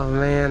 oh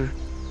man,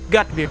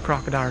 got to be a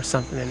crocodile or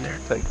something in there.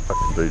 Take your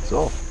fucking boots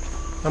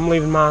off. I'm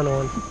leaving mine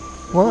on.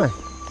 Why?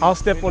 I'll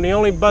step on the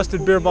only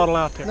busted beer bottle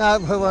out there. No,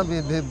 there won't be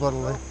a beer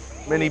bottle there.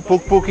 Many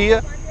puk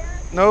here?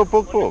 No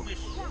puk.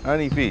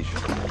 Only fish.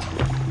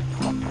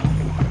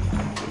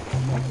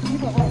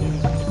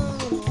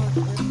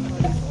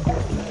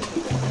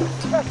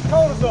 That's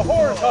cold as a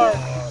horse heart.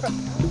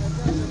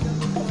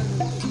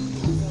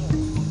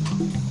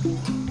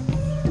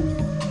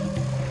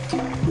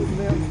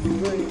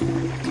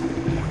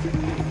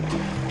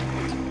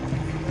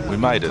 We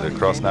made it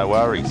across, no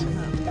worries.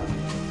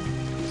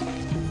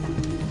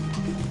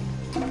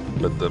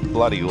 But the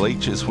bloody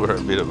leeches were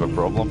a bit of a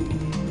problem.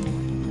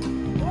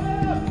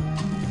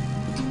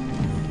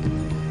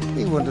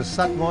 He wanted to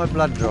suck my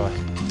blood dry.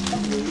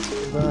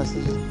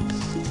 Bastard.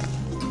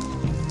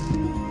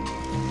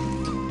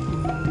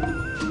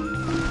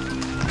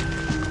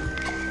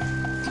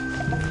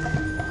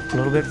 A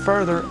little bit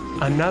further,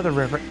 another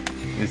river.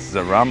 This is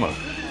a rummer.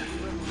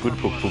 Good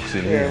puk-puks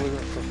in here.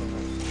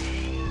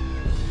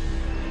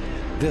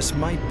 This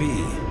might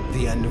be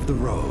the end of the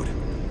road.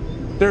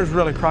 There's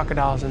really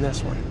crocodiles in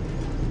this one.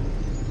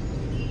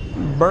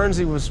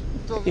 Bernsey was,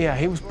 yeah,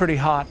 he was pretty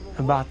hot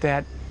about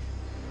that.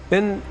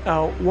 Then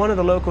one of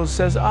the locals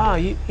says,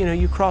 you know,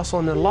 you cross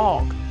on the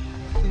log.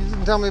 You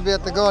didn't tell me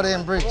about the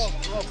goddamn bridge.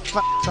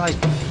 F***'s sake.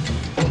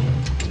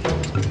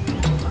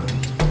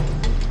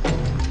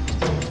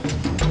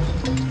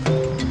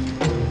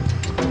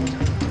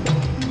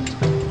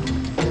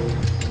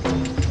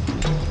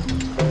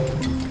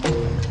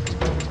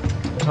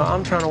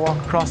 I'm trying to walk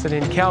across it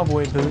in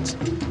cowboy boots.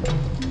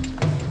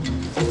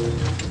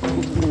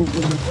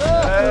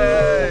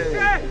 Hey!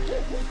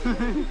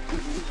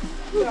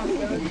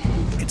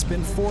 It's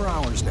been 4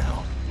 hours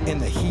now, in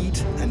the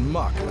heat and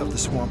muck of the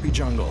swampy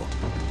jungle.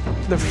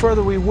 The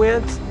further we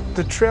went,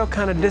 the trail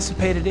kind of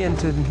dissipated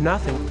into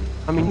nothing.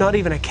 I mean, not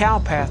even a cow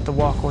path to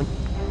walk on.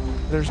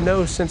 There's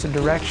no sense of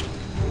direction.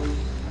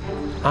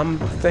 I'm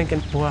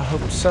thinking, well, I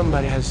hope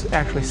somebody has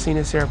actually seen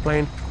this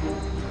airplane.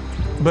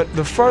 But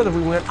the further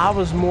we went, I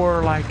was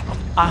more like,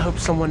 I hope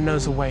someone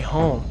knows the way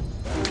home.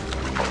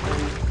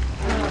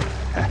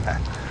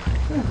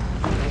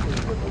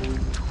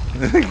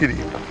 Look at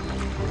him.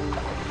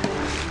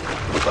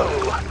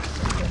 Oh.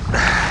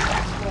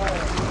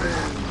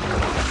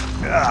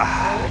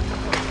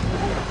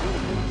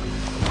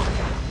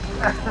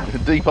 A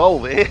deep hole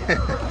there.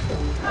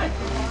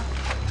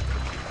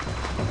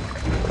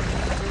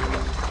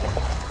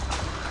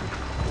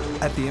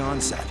 At the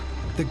onset,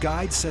 the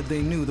guide said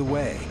they knew the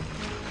way,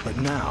 but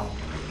now...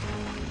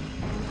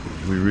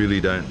 We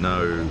really don't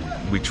know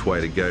which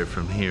way to go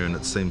from here, and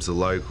it seems the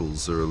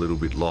locals are a little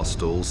bit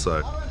lost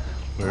also.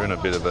 We're in a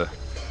bit of a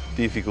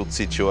difficult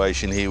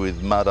situation here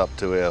with mud up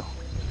to our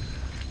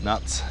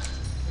nuts.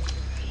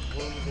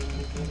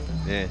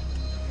 Yeah.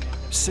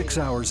 6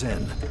 hours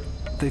in,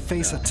 they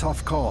face a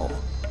tough call.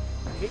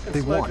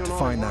 They want to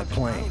find that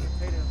plane,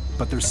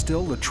 but there's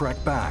still the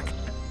trek back.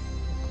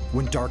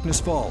 When darkness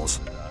falls,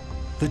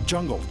 the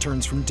jungle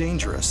turns from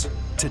dangerous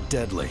to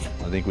deadly.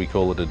 I think we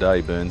call it a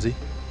day, Bernsey.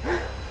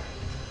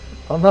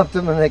 I'm up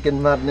to my neck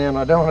in mud now, and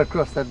I don't want to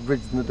cross that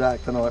bridge in the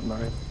dark tonight,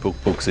 Morin.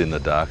 Puk-puk's in the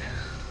dark.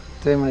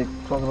 Too many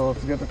crocodiles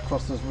to get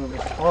across this river.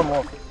 I'm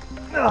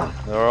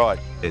off. All right.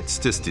 It's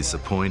just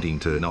disappointing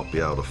to not be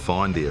able to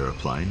find the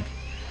aeroplane.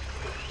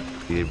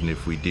 Even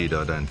if we did,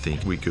 I don't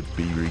think we could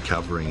be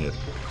recovering it.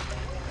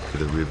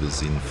 The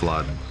river's in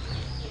flood.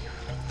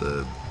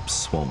 The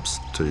swamp's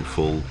too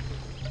full.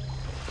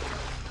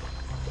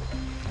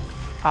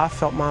 I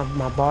felt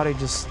my body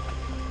just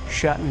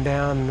shutting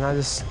down, and I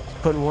just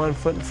put one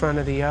foot in front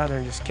of the other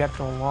and just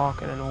kept on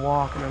walking and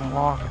walking and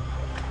walking.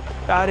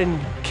 I didn't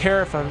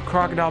care if a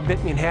crocodile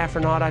bit me in half or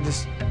not. I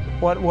just,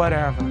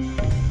 whatever.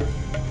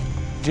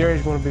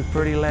 Jerry's going to be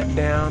pretty let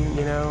down,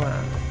 you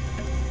know.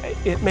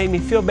 It made me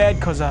feel bad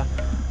because I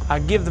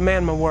give the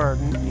man my word,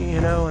 you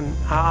know, and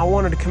I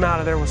wanted to come out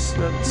of there with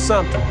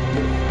something.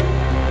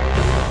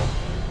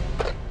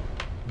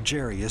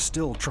 Jerry is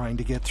still trying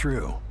to get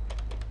through.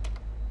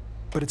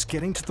 But it's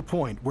getting to the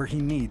point where he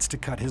needs to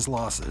cut his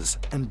losses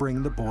and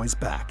bring the boys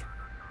back.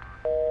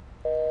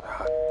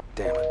 Oh,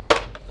 damn it.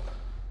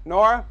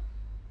 Nora,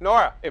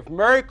 if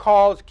Murray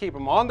calls, keep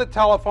him on the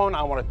telephone.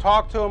 I want to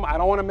talk to him. I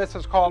don't want to miss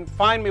his call.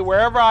 Find me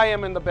wherever I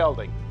am in the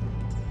building.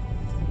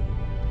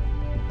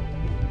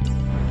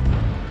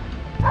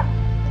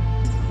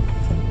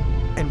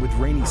 And with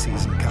rainy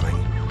season coming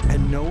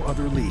and no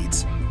other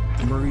leads,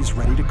 Murray's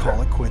ready to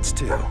call it quits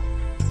too.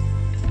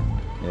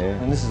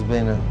 Yeah. And this has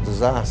been a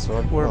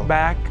disaster. We're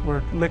back,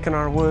 we're licking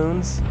our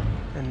wounds,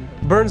 and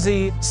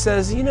Bernsey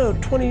says, you know,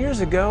 20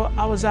 years ago,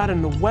 I was out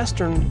in the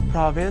western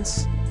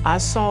province. I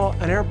saw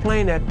an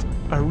airplane at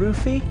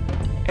Arufi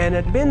and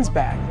at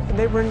Binsbach, and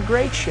they were in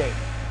great shape.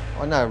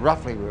 I know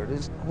roughly where it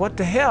is. What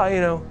the hell,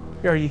 you know,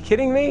 are you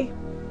kidding me?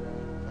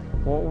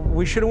 Well,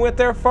 we should have went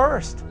there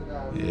first.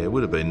 Yeah, it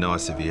would have been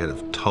nice if you had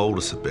have told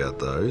us about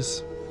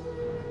those.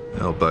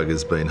 Our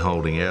bugger's been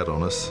holding out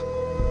on us.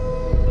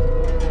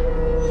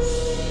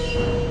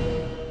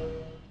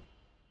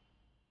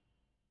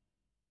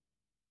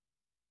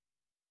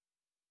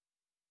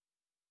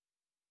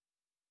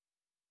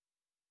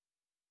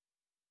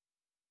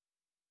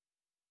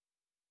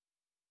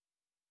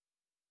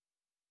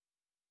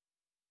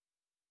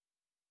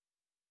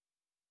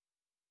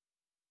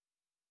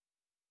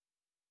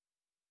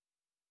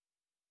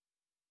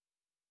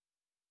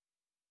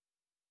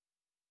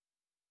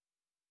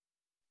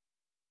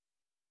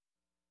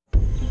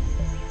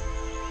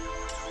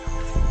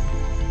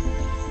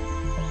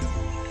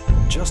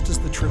 Just as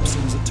the trip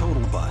seems a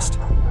total bust,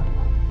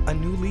 a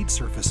new lead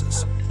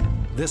surfaces.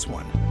 This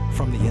one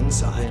from the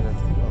inside.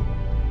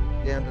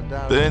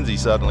 Bernsey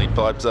suddenly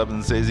pipes up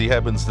and says he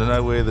happens to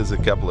know where there's a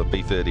couple of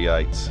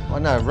P-38s. I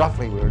know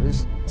roughly where it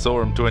is.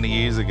 Saw him 20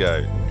 years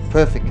ago.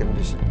 Perfect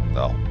condition.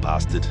 Oh,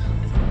 bastard.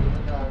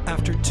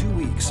 After 2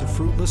 weeks of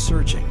fruitless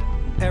searching,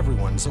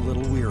 everyone's a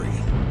little weary.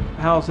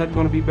 How's that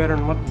going to be better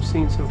than what we've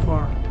seen so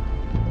far?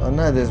 I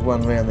know there's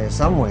one around there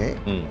somewhere.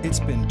 It's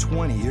been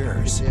 20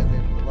 years.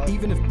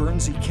 Even if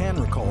Bernsey can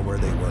recall where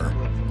they were,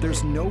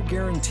 there's no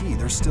guarantee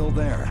they're still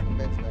there.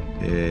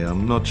 Yeah,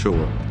 I'm not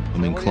sure.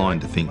 I'm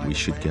inclined to think we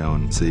should go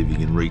and see if we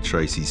can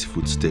retrace his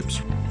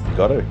footsteps.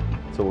 Got to.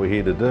 That's all we're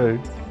here to do.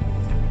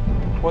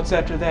 What's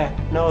after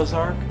that? Noah's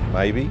Ark?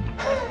 Maybe.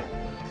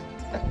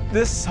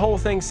 This whole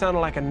thing sounded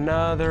like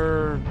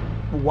another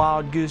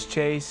wild goose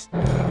chase.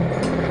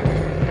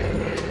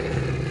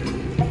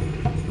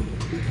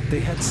 They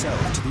head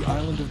south to the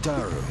island of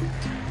Daru,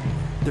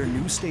 their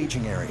new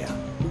staging area.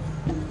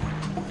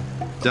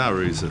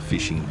 Daru's a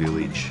fishing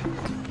village.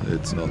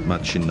 It's not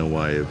much in the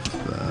way of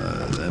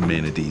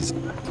amenities.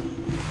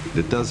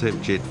 It does have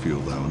jet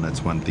fuel though, and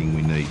that's one thing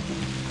we need.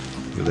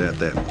 Without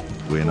that,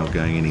 we're not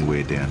going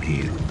anywhere down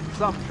here.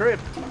 Some trip.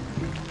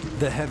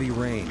 The heavy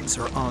rains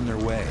are on their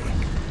way.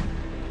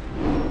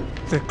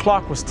 The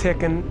clock was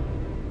ticking.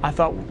 I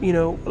thought, you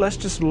know, let's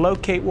just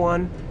locate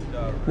one,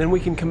 then we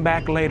can come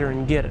back later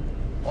and get it.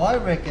 I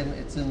reckon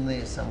it's in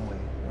there somewhere,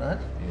 right?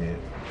 Yeah.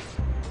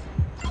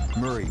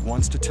 Murray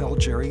wants to tell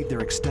Jerry they're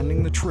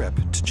extending the trip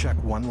to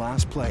check one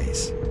last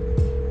place.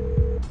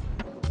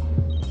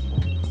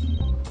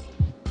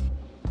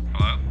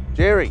 Hello?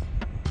 Jerry,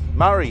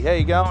 Murray, how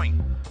you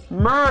going?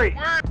 Murray!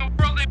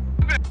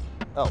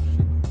 Oh,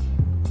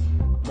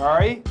 shit.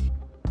 Murray?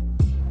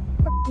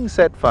 F***ing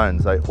sat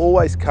phones, they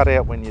always cut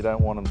out when you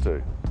don't want them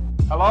to.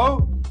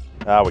 Hello?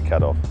 Ah, we're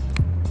cut off.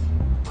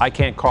 I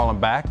can't call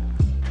him back.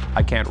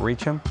 I can't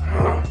reach him.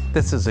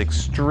 This is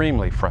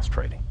extremely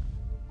frustrating.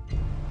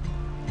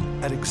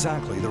 At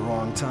exactly the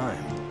wrong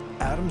time,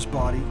 Adam's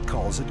body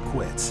calls it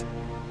quits.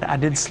 I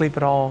didn't sleep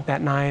at all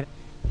that night.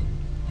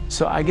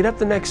 So I get up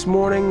the next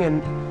morning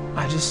and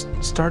I just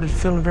started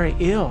feeling very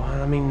ill.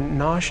 I mean,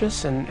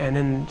 nauseous and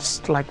then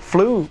just like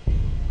flu.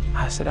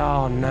 I said,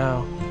 oh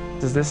no,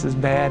 this is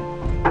bad.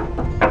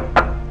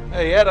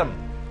 Hey, Adam.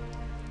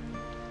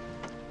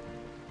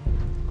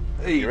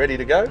 Hey, you ready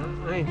to go?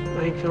 I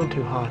ain't feeling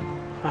too hot.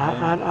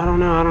 I don't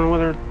know. I don't know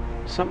whether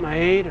it's something I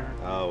ate or...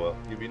 Oh, well,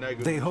 you'd be no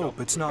good. They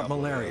hope it's not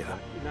malaria,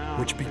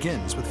 which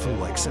begins with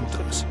flu-like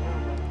symptoms.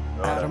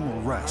 Adam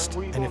will rest,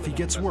 and if he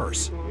gets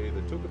worse,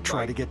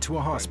 try to get to a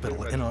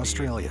hospital in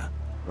Australia.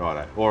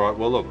 Righto. All right,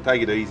 well, look,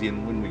 take it easy,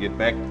 and when we get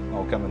back,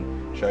 I'll come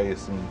and show you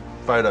some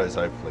photos,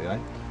 hopefully, eh?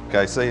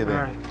 Okay, see you then.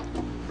 All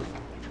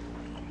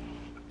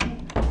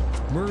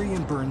right. Murray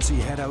and Bernsey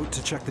head out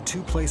to check the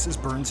two places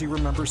Bernsey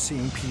remembers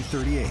seeing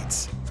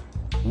P-38s.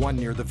 One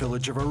near the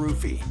village of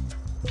Arufi,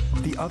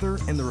 the other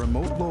in the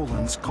remote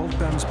lowlands called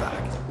Bemsbach.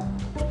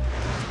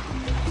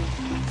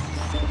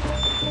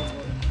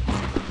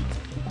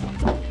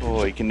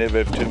 Oh, you can never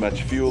have too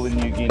much fuel in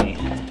New Guinea.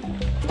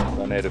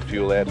 Run out of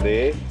fuel out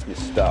there, you're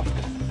stuffed.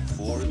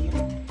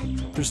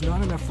 There's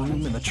not enough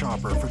room in the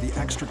chopper for the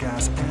extra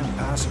gas and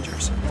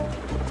passengers.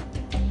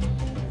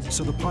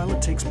 So the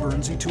pilot takes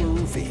Bernsey to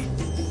Arufi,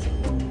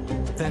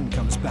 then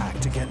comes back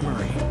to get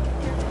Murray.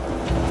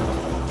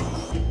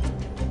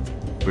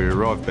 We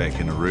arrived back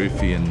in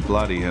Arufi and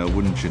bloody hell,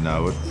 wouldn't you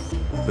know it,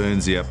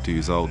 Bernsey up to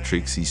his old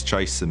tricks. He's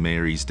chased some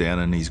Marys down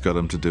and he's got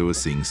them to do a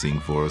sing-sing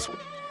for us.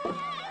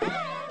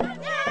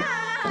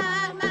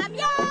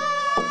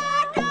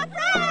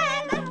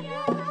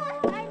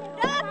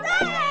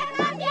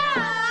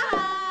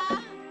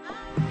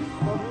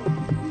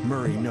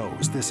 Murray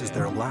knows this is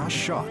their last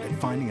shot at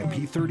finding a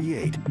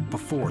P-38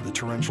 before the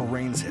torrential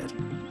rains hit.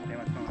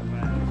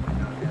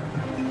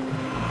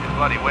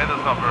 Bloody weather's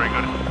not very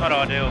good. Not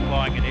ideal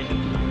flying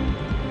conditions.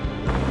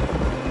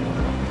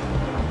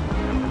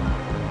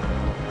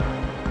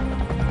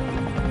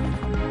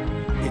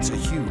 It's a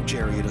huge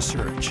area to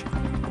search,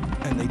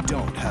 and they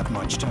don't have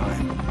much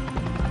time.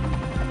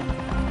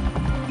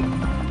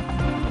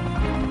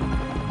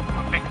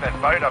 that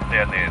boat up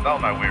down there. They'll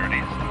know where it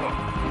is. Look,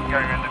 go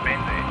around the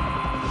bend there.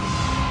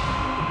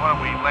 Why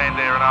don't we land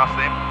there and ask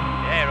them?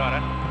 Yeah,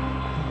 righto.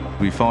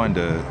 We find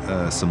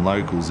some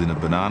locals in a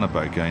banana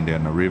boat going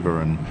down the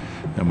river, and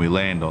we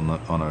land on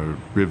a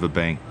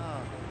riverbank.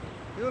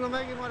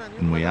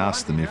 And we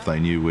asked them if they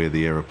knew where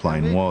the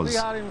aeroplane was. We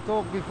had him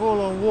talk before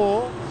on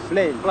war.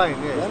 Plane. Plane,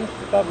 yes.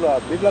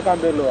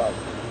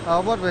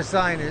 What we're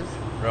saying is,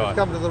 we've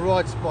come to the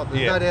right spot.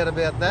 There's no doubt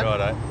about that.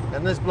 Righto.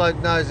 And this bloke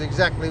knows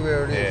exactly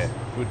where it is. Yeah,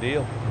 good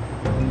deal.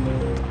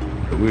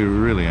 We were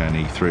really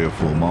only 3 or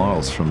 4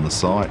 miles from the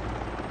site.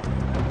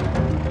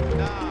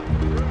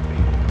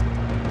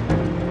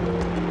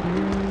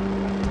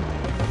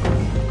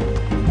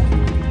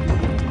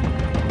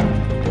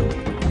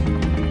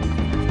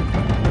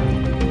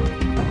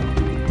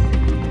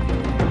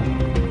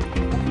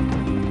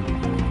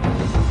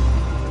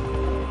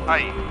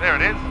 Hey, there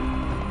it is.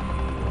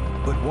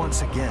 But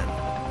once again,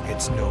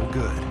 it's no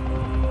good.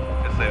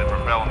 Just see the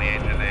propeller on the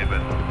engine there,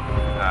 but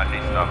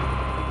she's stuck.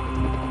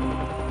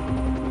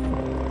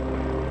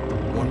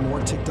 One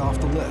more ticked off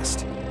the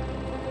list.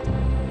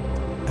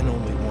 And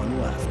only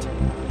one left.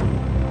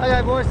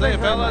 Okay, boys. See you,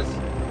 fellas.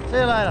 See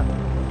you later.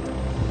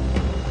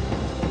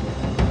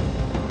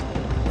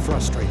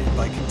 Frustrated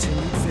by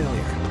continued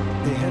failure,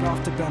 they head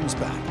off to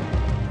Bemsback.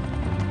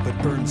 But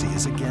Bernsey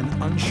is again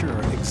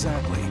unsure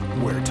exactly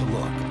where to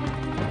look.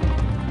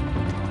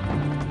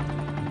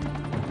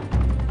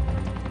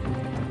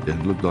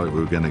 It looked like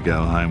we were going to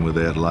go home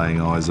without laying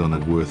eyes on a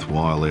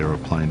worthwhile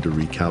aeroplane to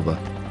recover.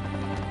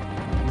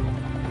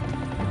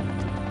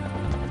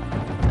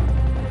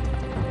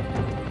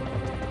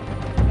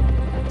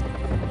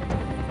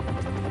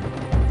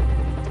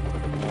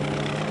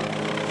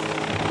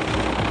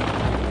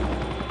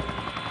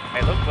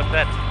 Hey, look, what's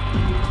that?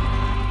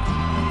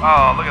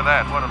 Oh, look at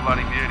that. What a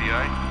bloody beauty,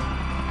 eh?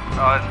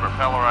 Oh, that's a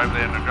propeller over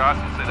there in the grass.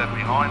 You see that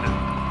behind it?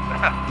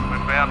 We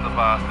found the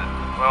bastard.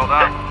 Well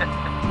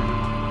done.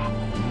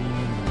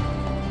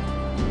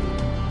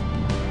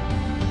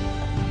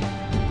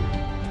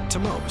 To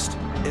most,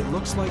 it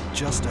looks like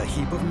just a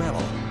heap of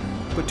metal.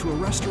 But to a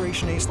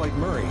restoration ace like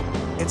Murray,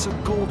 it's a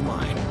gold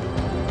mine.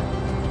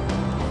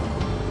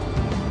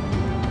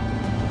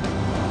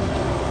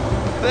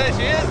 There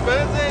she is,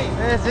 Bernsey.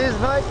 There she is,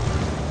 mate.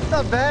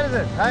 Not bad, is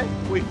it, hey?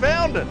 We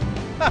found it.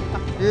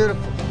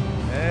 Beautiful.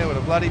 Yeah, what a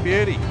bloody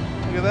beauty.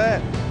 Look at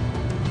that.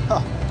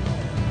 Oh,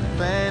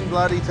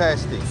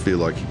 fan-bloody-tastic. I feel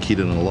like a kid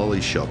in a lolly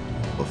shop.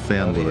 I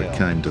found what I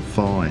came to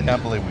find.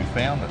 Can't believe we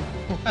found it.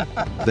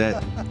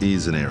 That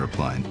is an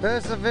aeroplane.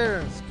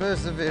 Perseverance,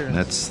 perseverance. And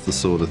that's the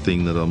sort of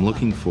thing that I'm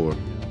looking for.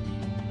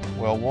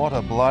 Well, what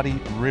a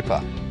bloody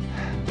ripper.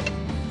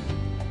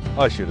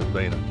 I should have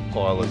been a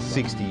pilot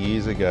 60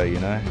 years ago, you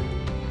know.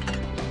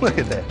 Look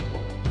at that.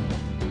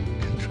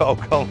 Control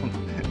column,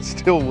 it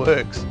still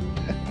works.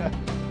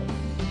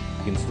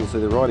 You can still see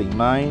the writing,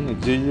 main,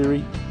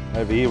 auxiliary.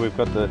 Over here we've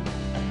got the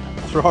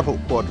throttle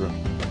quadrant.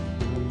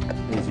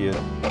 There's your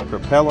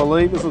propeller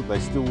levers, look, they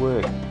still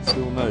work,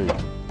 still move.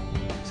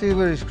 See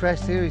where he's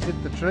crashed here? He's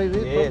hit the tree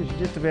there. Yeah. Probably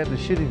just about to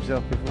shit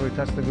himself before he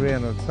touched the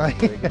ground, I'd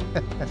say.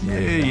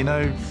 Yeah, you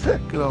know,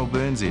 good old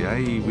Bernsey,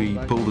 eh? We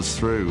pulled us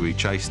through, we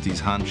chased his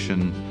hunch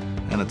and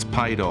it's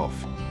paid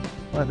off.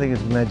 I think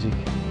it's magic.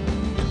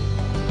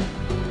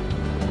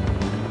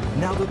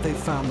 Now that they've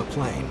found the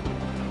plane,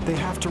 they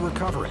have to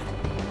recover it,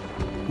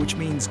 which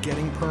means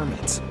getting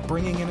permits,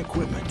 bringing in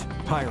equipment,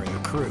 hiring a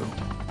crew.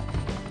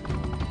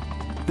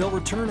 They'll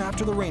return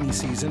after the rainy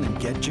season and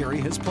get Jerry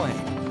his plane.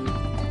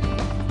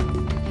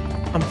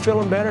 I'm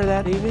feeling better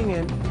that evening,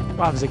 and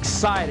I was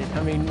excited.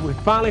 I mean, we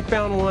finally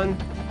found one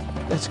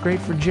that's great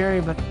for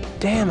Jerry, but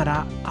damn it,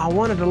 I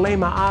wanted to lay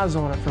my eyes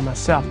on it for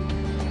myself.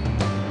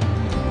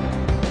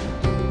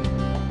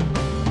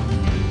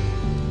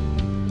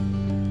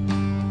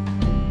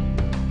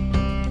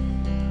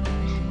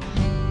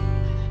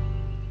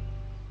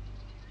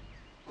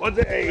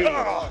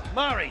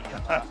 Murray!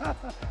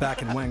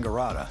 Back in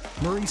Wangaratta,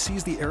 Murray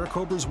sees the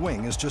Aerocobra's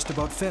wing is just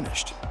about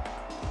finished,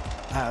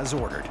 as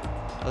ordered.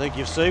 I think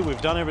you see,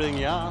 we've done everything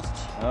you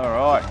asked. All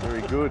right,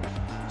 very good.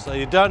 So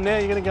you're done now?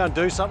 You're going to go and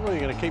do something, or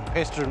you're going to keep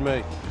pestering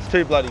me? It's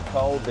too bloody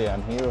cold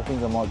down here. I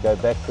think I might go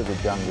back to the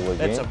jungle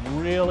again. That's a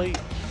really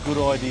good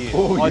idea.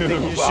 Oh, I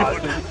think you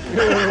should.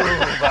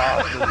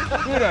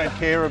 You don't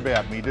care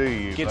about me, do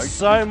you? Get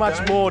so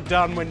much more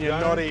done when you're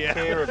not here. You don't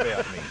care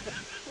about me.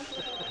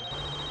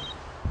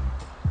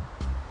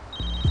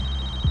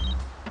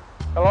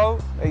 Hello?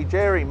 Hey,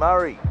 Jerry,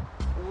 Murray.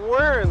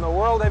 Where in the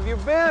world have you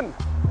been?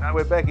 No,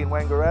 we're back in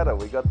Wangaratta.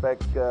 We got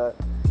back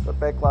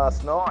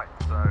last night,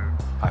 so...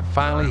 I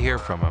finally hear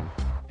from him,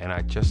 and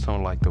I just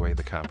don't like the way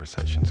the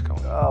conversation's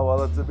going. Oh,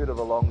 well, it's a bit of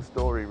a long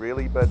story,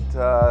 really, but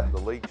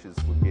the leeches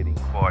were getting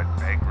quite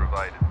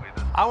aggravated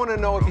with us. I want to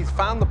know if he's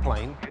found the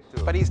plane,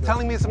 but he's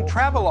telling me some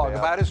travelogue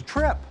about his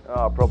trip.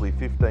 Oh, probably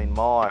 15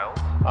 miles.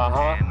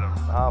 Uh-huh. And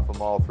half a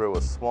mile through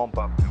a swamp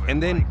up to it.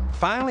 And then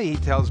finally he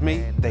tells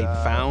me they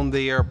found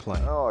the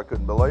airplane. Oh, I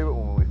couldn't believe it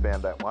when we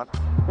found that one.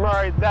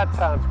 Murray, that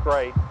sounds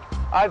great.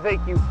 I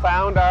think you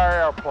found our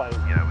airplane.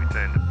 You know, we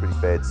turned a pretty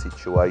bad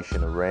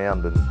situation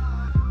around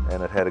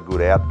and it had a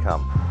good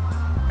outcome.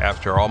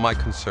 After all my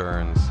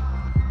concerns,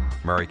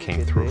 Murray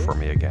came through for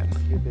me again.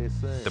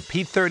 The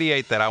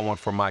P-38 that I want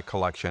for my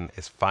collection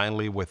is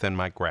finally within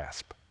my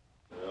grasp.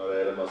 Well,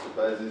 Adam, I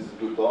suppose this is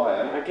goodbye,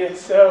 eh? I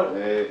guess so.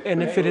 Yeah.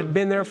 And if it had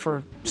been there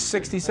for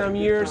 60-some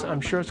years,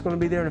 I'm sure it's going to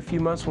be there in a few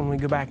months when we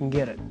go back and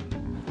get it.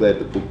 Glad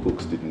the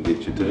books didn't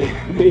get you too.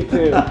 Me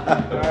too. All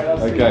right, I'll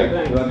see you.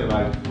 Okay, good on you,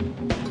 mate.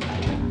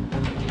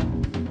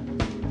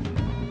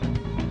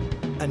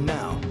 And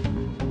now,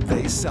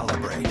 they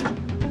celebrate.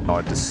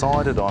 I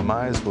decided I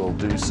may as well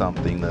do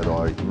something that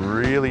I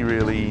really,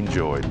 really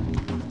enjoyed.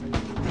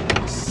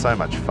 It's so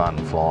much fun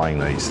flying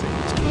these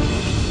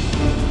things.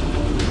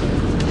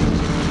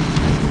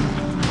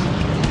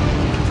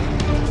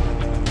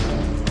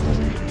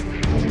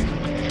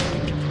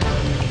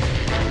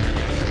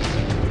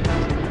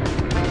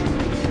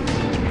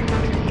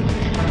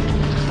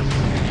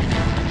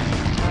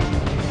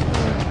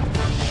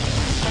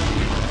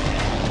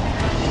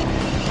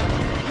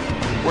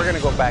 We're going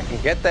to go back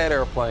and get that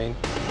airplane,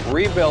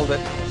 rebuild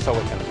it so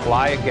it can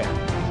fly again.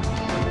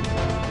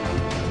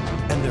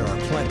 And there are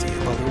plenty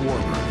of other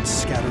warbirds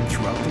scattered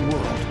throughout the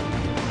world,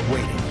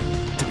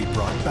 waiting to be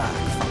brought back